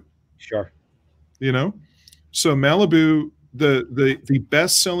Malibu. Sure. So Malibu the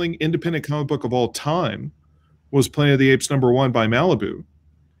best-selling independent comic book of all time was Planet of the Apes #1 by Malibu.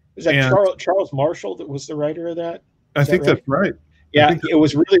 Is that Charles Marshall that was the writer of that? I think that's right. Yeah, it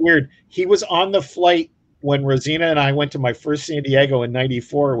was really weird. He was on the flight when Rosina and I went to my first San Diego in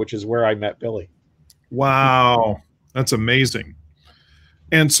 '94, which is where I met Billy. Wow, that's amazing.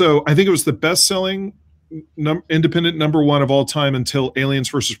 And so I think it was the best-selling independent #1 of all time until Aliens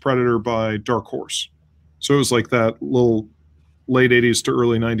versus Predator by Dark Horse. So it was like that little late 80s to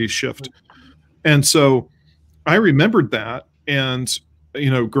early 90s shift. And so I remembered that. And, you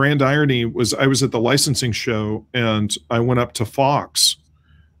know, grand irony was I was at the licensing show and I went up to Fox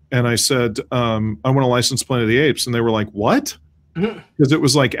and I said, I want to license Planet of the Apes. And they were like, what? Because it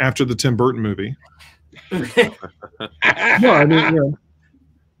was like after the Tim Burton movie. No, I mean, you know,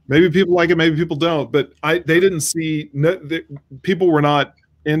 maybe people like it, maybe people don't. But they didn't see, people were not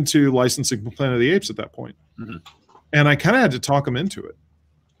into licensing Planet of the Apes at that point. And I kind of had to talk them into it.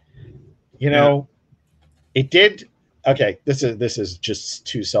 You know, it did. Okay, this is just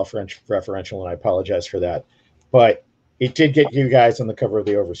too self-referential, and I apologize for that. But it did get you guys on the cover of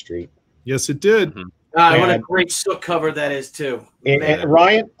the Overstreet. Yes, it did. What a great sook cover that is too. And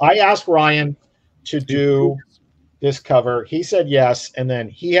Ryan, I asked Ryan to do this cover. He said yes, and then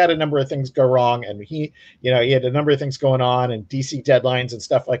he had a number of things go wrong, and he had a number of things going on, and DC deadlines and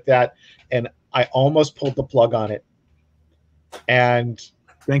stuff like that, and I almost pulled the plug on it. And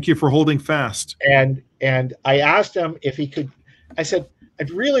thank you for holding fast. And I asked him if he could. I said I'd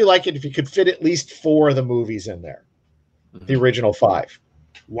really like it if he could fit at least 4 of the movies in there, the original 5.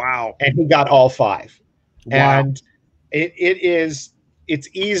 Wow! And he got all 5. Wow. And it's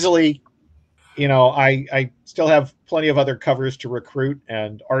easily. You know, I still have plenty of other covers to recruit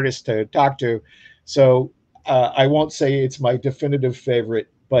and artists to talk to. So I won't say it's my definitive favorite,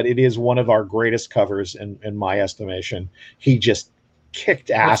 but it is one of our greatest covers in my estimation. He just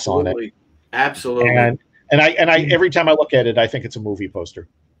kicked ass on it. Absolutely. And I every time I look at it, I think it's a movie poster.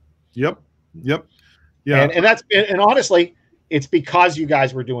 Yep. Yeah. And honestly, it's because you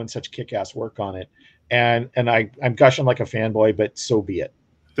guys were doing such kick-ass work on it. And I'm gushing like a fanboy, but so be it.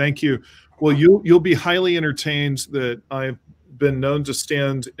 Thank you. Well, you'll be highly entertained that I've been known to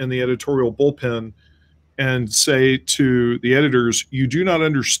stand in the editorial bullpen and say to the editors, you do not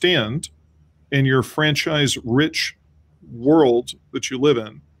understand in your franchise-rich world that you live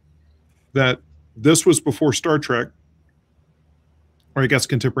in that this was before Star Trek, or I guess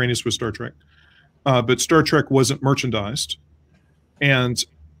contemporaneous with Star Trek, but Star Trek wasn't merchandised. And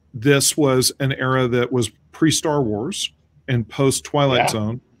this was an era that was pre-Star Wars and post-Twilight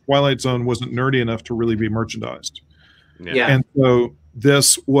Zone. Twilight Zone wasn't nerdy enough to really be merchandised. Yeah. And so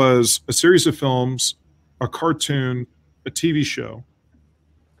this was a series of films, a cartoon, a TV show,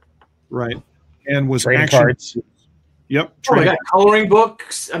 right? And was trading action cards. Yep. Oh my God, coloring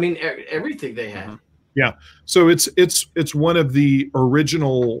books. I mean, everything they had. Yeah. So it's one of the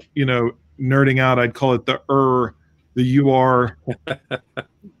original, you know, nerding out. I'd call it the UR.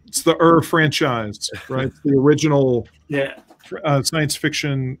 It's the franchise, right? It's the original. Yeah. Science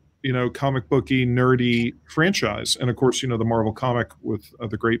fiction, you know, comic booky, nerdy franchise, and of course, you know, the Marvel comic with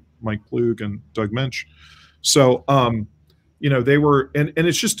the great Mike Plug and Doug Mensch. So, you know, they were, and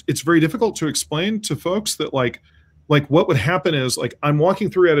it's very difficult to explain to folks that like what would happen is like I'm walking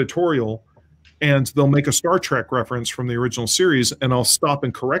through editorial, and they'll make a Star Trek reference from the original series, and I'll stop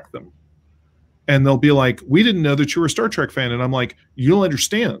and correct them, and they'll be like, "We didn't know that you were a Star Trek fan," and I'm like, "You'll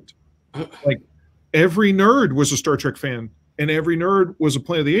understand, like every nerd was a Star Trek fan." And every nerd was a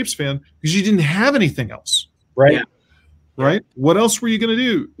Planet of the Apes fan because you didn't have anything else. Right. Yeah. Right. What else were you going to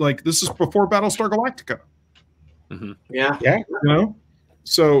do? Like, this is before Battlestar Galactica. Yeah. Yeah. You know?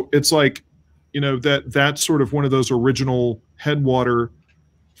 So it's like, you know, that's sort of one of those original Headwater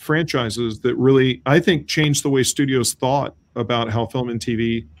franchises that really, I think, changed the way studios thought about how film and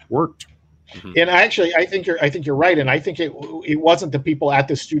TV worked. And I think you're right. And I think it wasn't the people at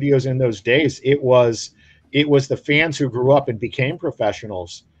the studios in those days. It was the fans who grew up and became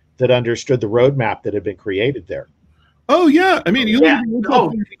professionals that understood the roadmap that had been created there. Oh yeah, I mean, you look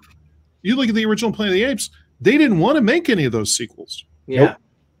at the original Planet of the Apes. They didn't want to make any of those sequels. Yeah, nope.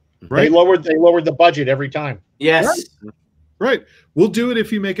 Right. They lowered the budget every time. Yes. Right. We'll do it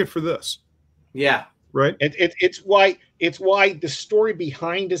if you make it for this. Yeah. Right. It's why the story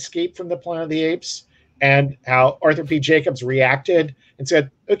behind Escape from the Planet of the Apes and how Arthur P. Jacobs reacted and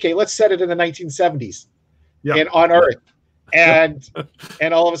said, "Okay, let's set it in the 1970s." And on Earth, and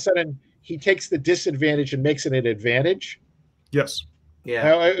all of a sudden he takes the disadvantage and makes it an advantage. Yes.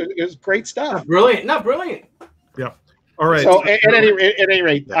 Yeah. It was great stuff. Brilliant. Not brilliant. Yeah. All right. So at any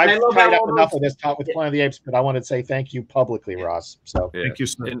rate, I I've love tied how up enough of this talk with Planet of the Apes, but I wanted to say thank you publicly, Ross. So Thank you,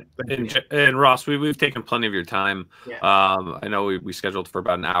 sir. And Ross, we've taken plenty of your time. Yeah. I know we scheduled for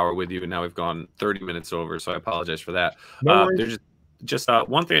about an hour with you, and now we've gone 30 minutes over, so I apologize for that. No worries. There's just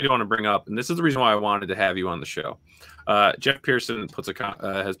one thing I do want to bring up, and this is the reason why I wanted to have you on the show. Jeff Pearson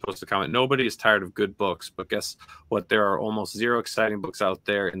has posted a comment. Nobody is tired of good books, but guess what? There are almost zero exciting books out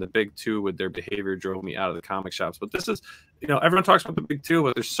there, and the big two with their behavior drove me out of the comic shops. But this is, everyone talks about the big two,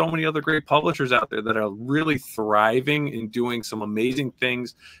 but there's so many other great publishers out there that are really thriving and doing some amazing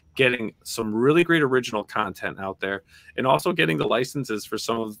things, getting some really great original content out there, and also getting the licenses for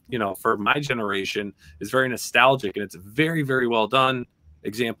some of, for my generation is very nostalgic, and it's very, very well done.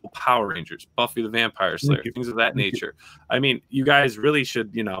 Example, Power Rangers, Buffy the Vampire Slayer, things of that nature. I mean, you guys really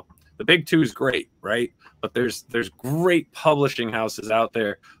should, the big two is great, right? But there's great publishing houses out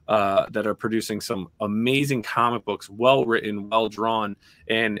there that are producing some amazing comic books, well written, well drawn.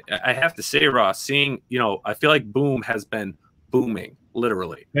 And I have to say, Ross, seeing, I feel like Boom has been booming,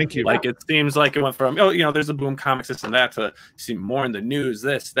 literally. Thank you. Like, it seems like it went from, there's a Boom Comics, this and that, to see more in the news,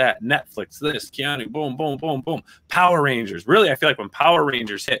 this, that, Netflix, this, Keanu, boom, boom, boom, boom. Power Rangers. Really, I feel like when Power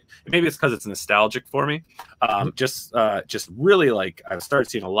Rangers hit, maybe it's because it's nostalgic for me. Just really, like, I started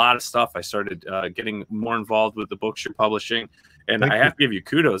seeing a lot of stuff. I started getting more involved with the books you're publishing. And I have to give you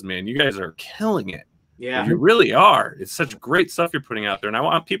kudos, man. You guys are killing it. Yeah, you really are. It's such great stuff you're putting out there, and I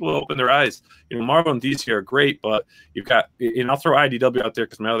want people to open their eyes. Marvel and DC are great, but you've got, and I'll throw IDW out there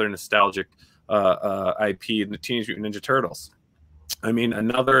because my other nostalgic IP, the Teenage Mutant Ninja Turtles. I mean,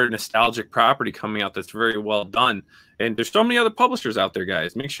 another nostalgic property coming out that's very well done. And there's so many other publishers out there,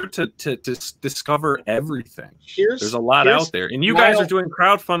 guys. Make sure to discover everything. There's a lot out there, and you guys are doing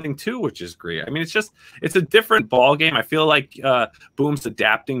crowdfunding too, which is great. I mean, it's a different ball game. I feel like Boom's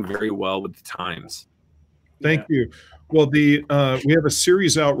adapting very well with the times. Thank you. Well, we have a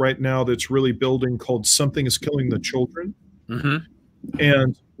series out right now that's really building called Something is Killing the Children.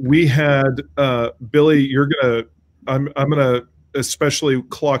 And we had Billy, I'm gonna especially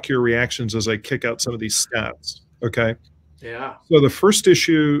clock your reactions as I kick out some of these stats. Okay. Yeah. So the first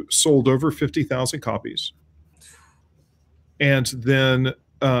issue sold over 50,000 copies. And then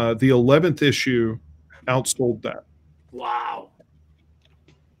the 11th issue outsold that. Wow.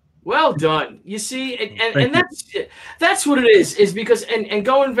 Well done. You see, and that's what it is because and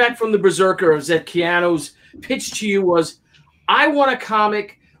going back from the Berserkers, that Keanu's pitch to you was, I want a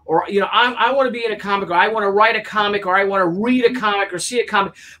comic, or I want to be in a comic, or I want to write a comic, or I want to read a comic or see a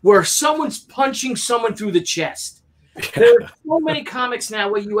comic where someone's punching someone through the chest. There are so many comics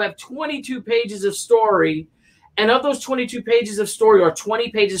now where you have 22 pages of story, and of those 22 pages of story or 20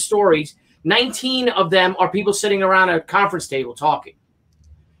 pages of stories, 19 of them are people sitting around a conference table talking.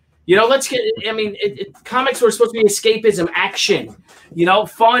 Let's get, comics were supposed to be escapism, action,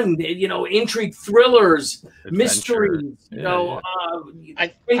 fun, intrigue, thrillers, adventure, mysteries,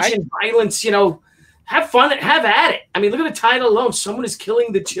 violence, have fun, have at it. I mean, look at the title alone. Someone is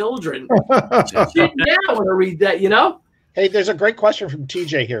killing the children. Yeah, I want to read that, Hey, there's a great question from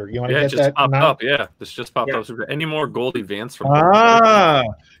TJ here. You want to get that? Popped up. Yeah, this just popped up. Any more Goldie Vance from? I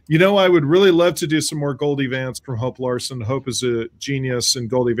would really love to do some more Goldie Vance from Hope Larson. Hope is a genius, and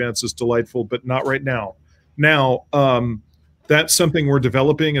Goldie Vance is delightful, but not right now. Now, that's something we're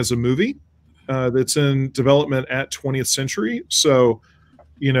developing as a movie that's in development at 20th Century. So,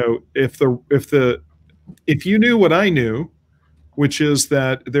 if you knew what I knew, which is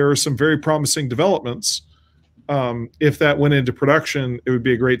that there are some very promising developments. If that went into production, it would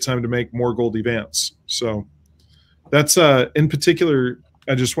be a great time to make more Goldie Vance. So that's in particular,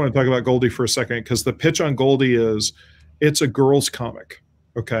 I just want to talk about Goldie for a second, because the pitch on Goldie is it's a girl's comic.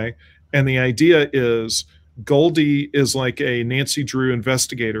 Okay. And the idea is Goldie is like a Nancy Drew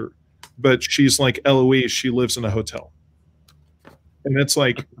investigator, but she's like Eloise. She lives in a hotel. And it's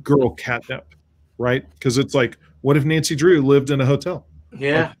like girl catnip, right? Because it's like, what if Nancy Drew lived in a hotel?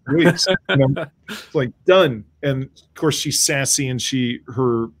 Yeah. It's like done. And of course she's sassy, and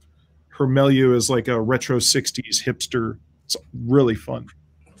her milieu is like a retro 60s hipster. It's really fun.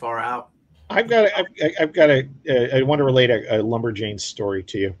 Far out. I want to relate a Lumberjanes story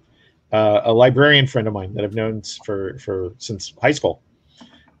to you. A librarian friend of mine that I've known since high school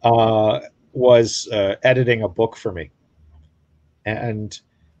was editing a book for me. And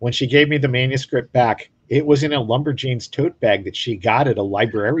when she gave me the manuscript back, it was in a Lumberjanes tote bag that she got at a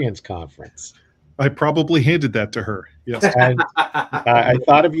librarians conference. I probably handed that to her. Yes. And I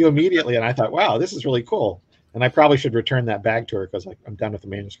thought of you immediately, and I thought, wow, this is really cool. And I probably should return that bag to her because I'm done with the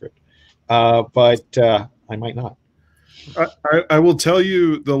manuscript. But I might not. I will tell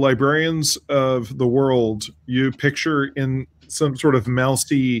you, the librarians of the world, you picture in some sort of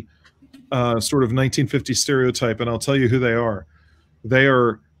mousy, sort of 1950s stereotype, and I'll tell you who they are. They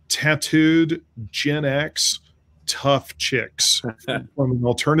are tattooed Gen X tough chicks from an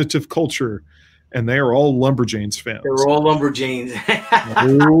alternative culture, and they are all Lumberjanes fans. They're all Lumberjanes.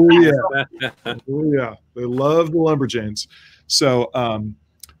 Oh yeah, oh yeah, they love the Lumberjanes. So,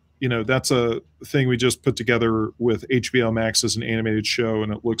 you know, that's a thing we just put together with HBO Max as an animated show,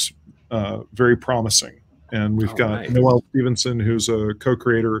 and it looks very promising. And we've got Noelle Stevenson, who's a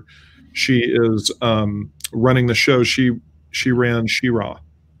co-creator. She is running the show. She ran She-Ra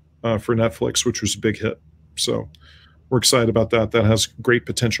for Netflix, which was a big hit. So we're excited about that. That has great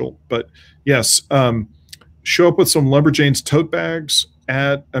potential. But yes, show up with some Lumberjanes tote bags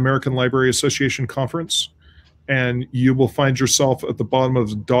at American Library Association conference, and you will find yourself at the bottom of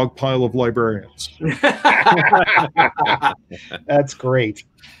the dog pile of librarians. That's great.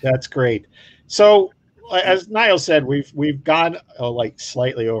 That's great. So, as Nile said, we've gone like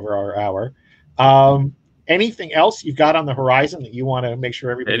slightly over our hour. Anything else you've got on the horizon that you want to make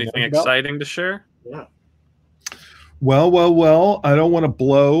sure everybody knows about? Anything exciting to share? Yeah. Well, I don't want to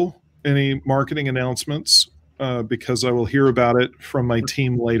blow any marketing announcements because I will hear about it from my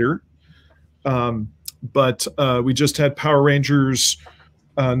team later. But we just had Power Rangers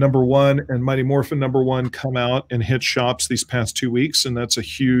 #1 and Mighty Morphin #1 come out and hit shops these past 2 weeks, and that's a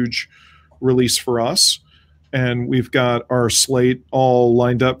huge release for us. And we've got our slate all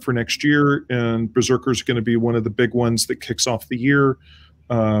lined up for next year, and Berserker is going to be one of the big ones that kicks off the year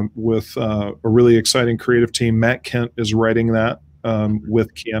with a really exciting creative team. Matt Kent is writing that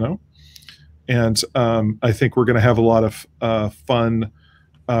with Keanu. And I think we're going to have a lot of fun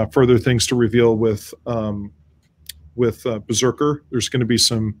further things to reveal with Berserker. There's going to be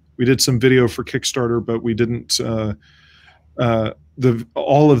we did some video for Kickstarter, but we didn't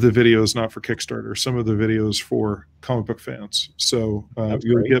all of the videos not for Kickstarter. Some of the videos for comic book fans. So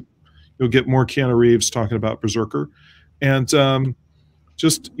you'll get more Keanu Reeves talking about Berserker, and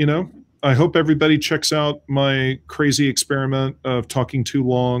just, you know, I hope everybody checks out my crazy experiment of talking too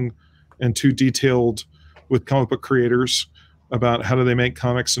long and too detailed with comic book creators about how do they make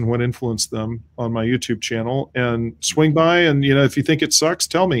comics and what influenced them on my YouTube channel. And swing by, and, you know, if you think it sucks,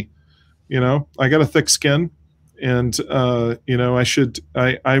 tell me. You know, I got a thick skin, and you know,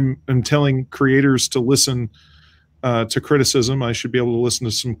 I'm telling creators to listen to criticism. I should be able to listen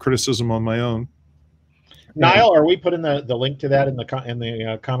to some criticism on my own. Nile, are we putting the link to that in the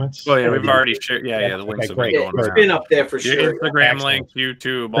comments? Oh yeah, we've already shared. Yeah, the links have been going around. It's been up there for sure. Instagram link,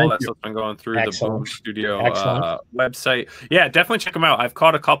 YouTube, all that stuff's been going through the Boom Studio website. Yeah, definitely check them out. I've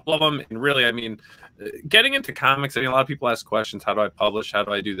caught a couple of them, and really, I mean, getting into comics, I mean, a lot of people ask questions: how do I publish? How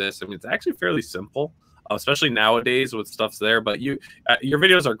do I do this? I mean, it's actually fairly simple, especially nowadays with stuff's there. But your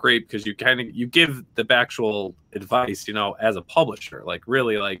videos are great because you give the actual advice, you know, as a publisher. Like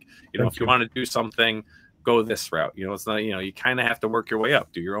really, like, you know, if you want to do something, go this route. You know, it's not, you know, you kind of have to work your way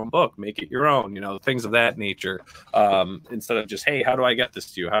up, do your own book, make it your own, you know, things of that nature. Instead of just, hey, how do I get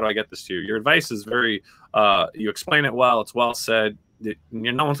this to you? How do I get this to you? Your advice is very, you explain it well. It's well said.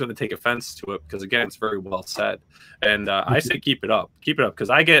 No one's going to take offense to it because, again, it's very well said. And I say keep it up. Keep it up, because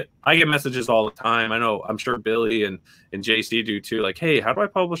I get messages all the time. I know, I'm sure Billy and JC do too. Like, hey, how do I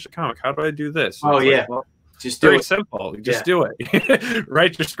publish a comic? How do I do this? Oh, yeah. Like, well, just do it. Simple. Just do it.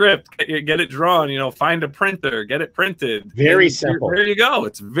 Write your script, get it drawn, you know, find a printer, get it printed. Very simple. There you go.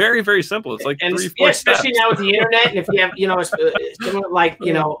 It's very, very simple. It's like 3-4 steps. Especially now with the internet, and if you have, you know, someone like,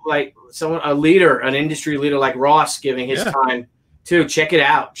 you know, like a leader, an industry leader like Ross giving his time too. Check it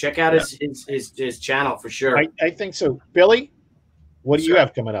out. Check out his channel for sure. I think so. Billy, what do you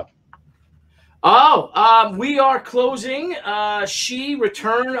have coming up? Oh, we are closing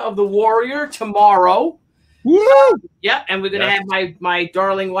Return of the Warrior tomorrow. Woo! Yeah, and we're gonna have my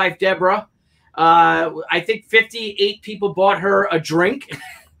darling wife Deborah. I think 58 people bought her a drink.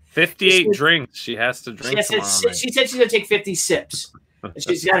 58 drinks. She has to drink. She said she's gonna take 50 sips.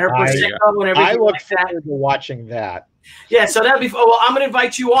 She's got her prosecco and everything. I look forward to watching that. Yeah, so that'll be. Well, I'm gonna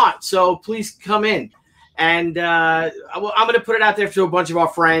invite you on, so please come in. And I'm going to put it out there to a bunch of our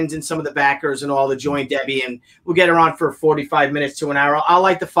friends and some of the backers and all to join Debbie, and we'll get her on for 45 minutes to an hour. I'll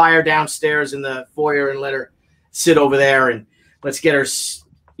light the fire downstairs in the foyer and let her sit over there, and let's get her,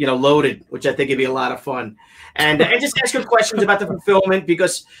 you know, loaded, which I think would be a lot of fun. And just ask her questions about the fulfillment,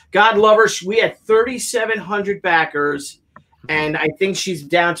 because God love her, we had 3,700 backers, and I think she's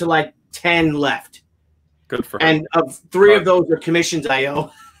down to like 10 left. Good for her. And of 3 of those are commissions I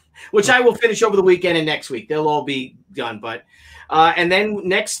owe, which I will finish over the weekend and next week. They'll all be done. But and then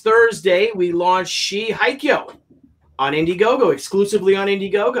next Thursday, we launch She Haikyo on Indiegogo, exclusively on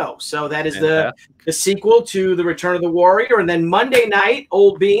Indiegogo. So that is the sequel to The Return of the Warrior. And then Monday night,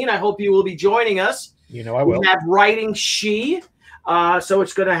 Old Bean, I hope you will be joining us. You know I will. We have Writing She. So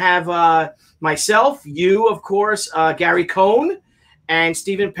it's going to have myself, you, of course, Gary Cohn, and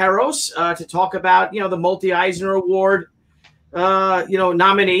Stephen Peros to talk about, the multi-Eisner Award,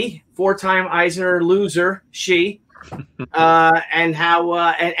 nominee, 4-time Eisner loser, she, and how,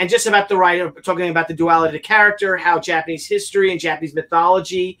 and just about the writer, talking about the duality of the character, how Japanese history and Japanese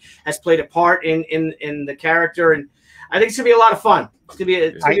mythology has played a part in the character. And I think it's going to be a lot of fun. It's going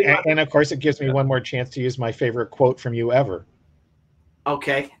to be and of course, it gives me one more chance to use my favorite quote from you ever.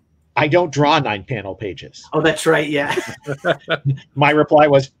 Okay. I don't draw 9-panel pages. Oh, that's right. Yeah. My reply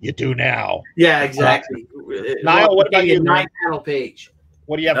was, you do now. Yeah, exactly. Niall, what about you? 9-panel page.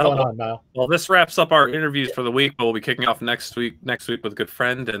 What do you have going on, Niall? Well, this wraps up our interviews for the week, but we'll be kicking off next week with a good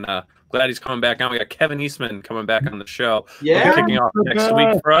friend, and glad he's coming back on. We got Kevin Eastman coming back on the show. Yeah. We'll be kicking off next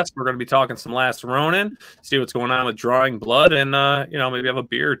week for us. We're going to be talking some Last Ronin, see what's going on with Drawing Blood, and maybe have a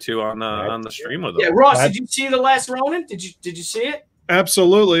beer or two on the stream with us. Yeah, Ross, did you see The Last Ronin? Did you see it?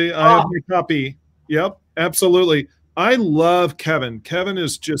 Absolutely. I have my copy. Yep, absolutely. I love Kevin. Kevin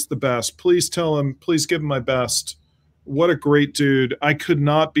is just the best. Please tell him, please give him my best. What a great dude. I could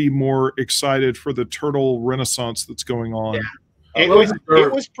not be more excited for the turtle renaissance that's going on. Yeah. It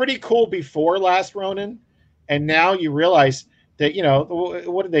was pretty cool before Last Ronin, and now you realize that,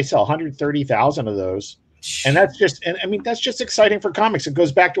 what did they sell? 130,000 of those. And that's just, that's just exciting for comics. It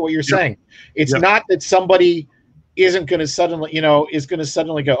goes back to what you're saying. It's not that somebody isn't going to suddenly, is going to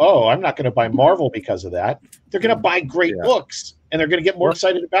suddenly go, oh, I'm not going to buy Marvel because of that. They're going to buy great books, and they're going to get more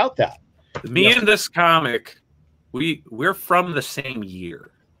excited about that. Me and this comic, we're from the same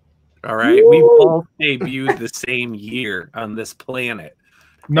year. All right. We both debuted the same year on this planet.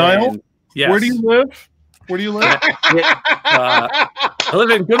 Niall, yes. Where do you live? I live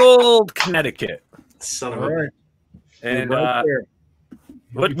in good old Connecticut. Son of a. And That's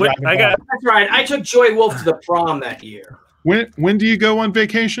right. I took Joy Wolf to the prom that year. When do you go on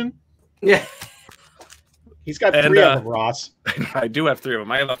vacation? Yeah. He's got 3 of them, Ross. I do have 3 of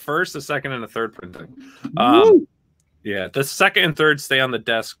them. I have a first, a second, and a third printing. Yeah, the second and third stay on the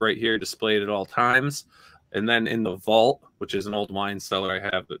desk right here, displayed at all times. And then in the vault, which is an old wine cellar I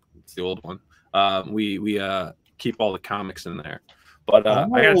have, it's the old one. We keep all the comics in there. But I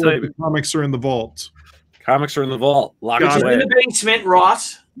gotta tell you, the comics are in the vault. Comics are in the vault, locked away. In the basement,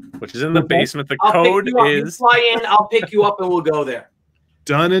 Ross. Which is in the basement. The code is. You fly in, I'll pick you up, and we'll go there.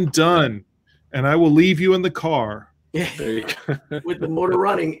 Done and done. And I will leave you in the car. Yeah. There you go. With the motor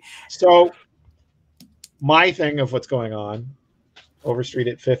running. So, my thing of what's going on, Overstreet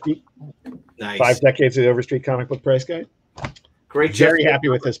at 50. Nice. 5 decades of the Overstreet comic book price guide. Great. Very happy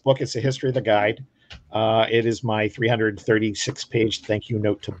with this book. It's a history of the guide. It is my 336-page thank you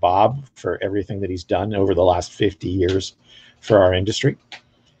note to Bob for everything that he's done over the last 50 years for our industry.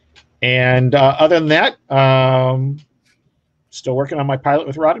 And other than that, still working on my pilot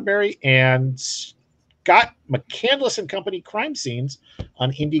with Roddenberry, and got McCandless and Company Crime Scenes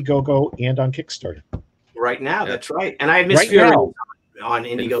on Indiegogo and on Kickstarter. Right now, that's right. And I have Miss Fury on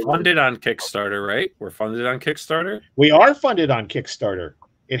Indiegogo. Funded on Kickstarter, right? We're funded on Kickstarter? We are funded on Kickstarter.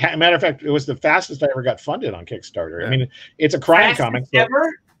 Matter of fact, it was the fastest I ever got funded on Kickstarter. Yeah. I mean, it's a crime comic.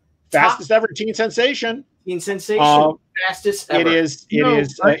 Fastest ever teen sensation. Teen sensation. Fastest ever.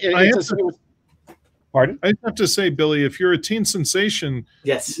 Pardon? I have to say, Billy, if you're a teen sensation,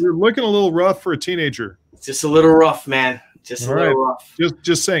 yes, you're looking a little rough for a teenager. It's just a little rough, man. Just a little rough.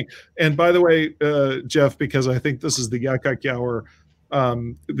 Just saying. And by the way, Jeff, because I think this is the Yakak Hour,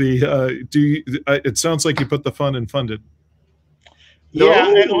 it sounds like you put the fun in funded. Yeah,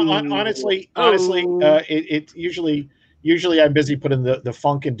 honestly, it usually I'm busy putting the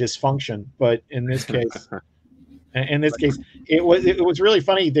funk and dysfunction, but in this case, it was really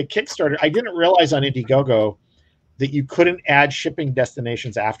funny. The Kickstarter, I didn't realize on Indiegogo that you couldn't add shipping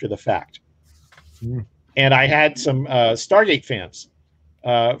destinations after the fact, and I had some Stargate fans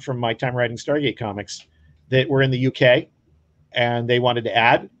from my time writing Stargate comics that were in the UK, and they wanted to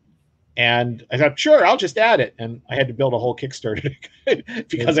add. And I thought, sure, I'll just add it. And I had to build a whole Kickstarter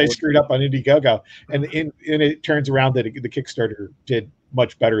because I screwed up on Indiegogo. And it turns around that the Kickstarter did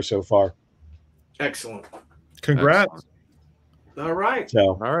much better so far. Excellent. Congrats. Excellent. All right.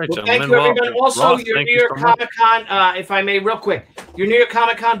 So, all right. Well, thank you, everyone. Also, Ross, your New York Comic Con, if I may, real quick, your New York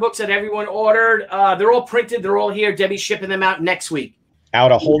Comic Con books that everyone ordered, they're all printed. They're all here. Debbie's shipping them out next week.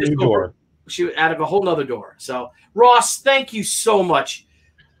 Out a whole new door. Out of a whole nother door. So, Ross, thank you so much.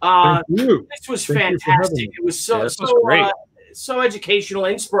 This was fantastic. It was so great. So educational,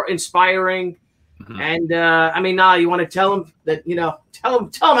 inspiring. And I mean, Nile, you want to tell him that, tell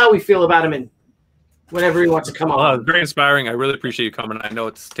him how we feel about him and whenever he wants to come on. Very inspiring. I really appreciate you coming. I know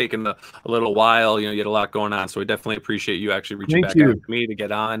it's taken a little while. You had a lot going on, so we definitely appreciate you actually reaching back out to me to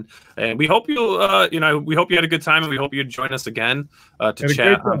get on. And we hope you, we hope you had a good time, and we hope you'd join us again to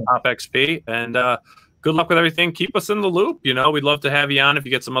chat on POPXP. And good luck with everything. Keep us in the loop. We'd love to have you on if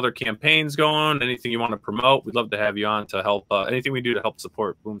you get some other campaigns going, anything you want to promote. We'd love to have you on to help anything we do to help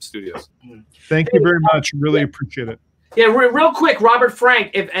support Boom Studios. Thank you very much. Really appreciate it. Yeah, real quick, Robert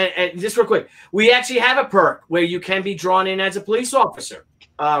Frank, just real quick, we actually have a perk where you can be drawn in as a police officer,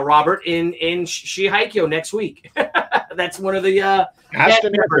 Robert, in Shihaikyo next week. That's one of the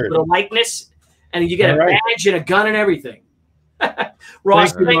likeness, and you get a badge and a gun and everything.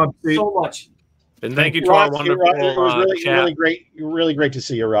 Ross, thank you so much. And thank you to our wonderful it was really great. Really great to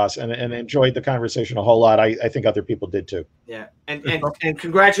see you, Ross, and enjoyed the conversation a whole lot. I think other people did too. Yeah, and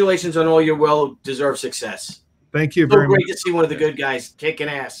congratulations on all your well-deserved success. Thank you very much. Great to see one of the good guys kicking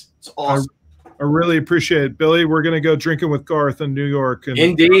ass. It's awesome. I really appreciate it, Billy. We're going to go drinking with Garth in New York. And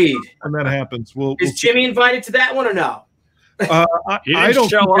indeed, when that happens, is Jimmy invited to that one or no? I don't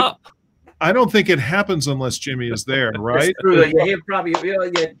show up. I don't think it happens unless Jimmy is there, right? That's true. Yeah, he'll probably.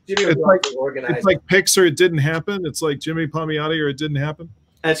 Jimmy it's like Pix or it didn't happen. It's like Jimmy Palmiotti or it didn't happen.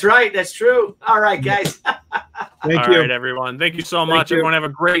 That's right. That's true. All right, guys. Thank you. All right, everyone. Thank you so much. Everyone have a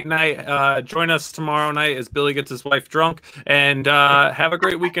great night. Join us tomorrow night as Billy gets his wife drunk. And have a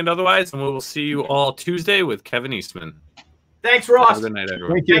great weekend otherwise. And we will see you all Tuesday with Kevin Eastman. Thanks, Ross. Have a good night,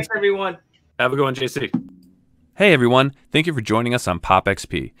 everyone. Thanks, everyone. Have a good one, JC. Hey, everyone. Thank you for joining us on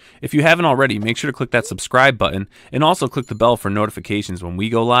POPXP. If you haven't already, make sure to click that subscribe button and also click the bell for notifications when we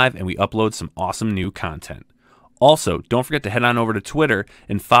go live and we upload some awesome new content. Also, don't forget to head on over to Twitter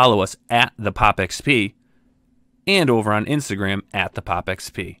and follow us at the POPXP and over on Instagram at the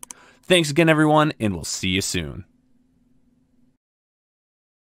POPXP. Thanks again, everyone, and we'll see you soon.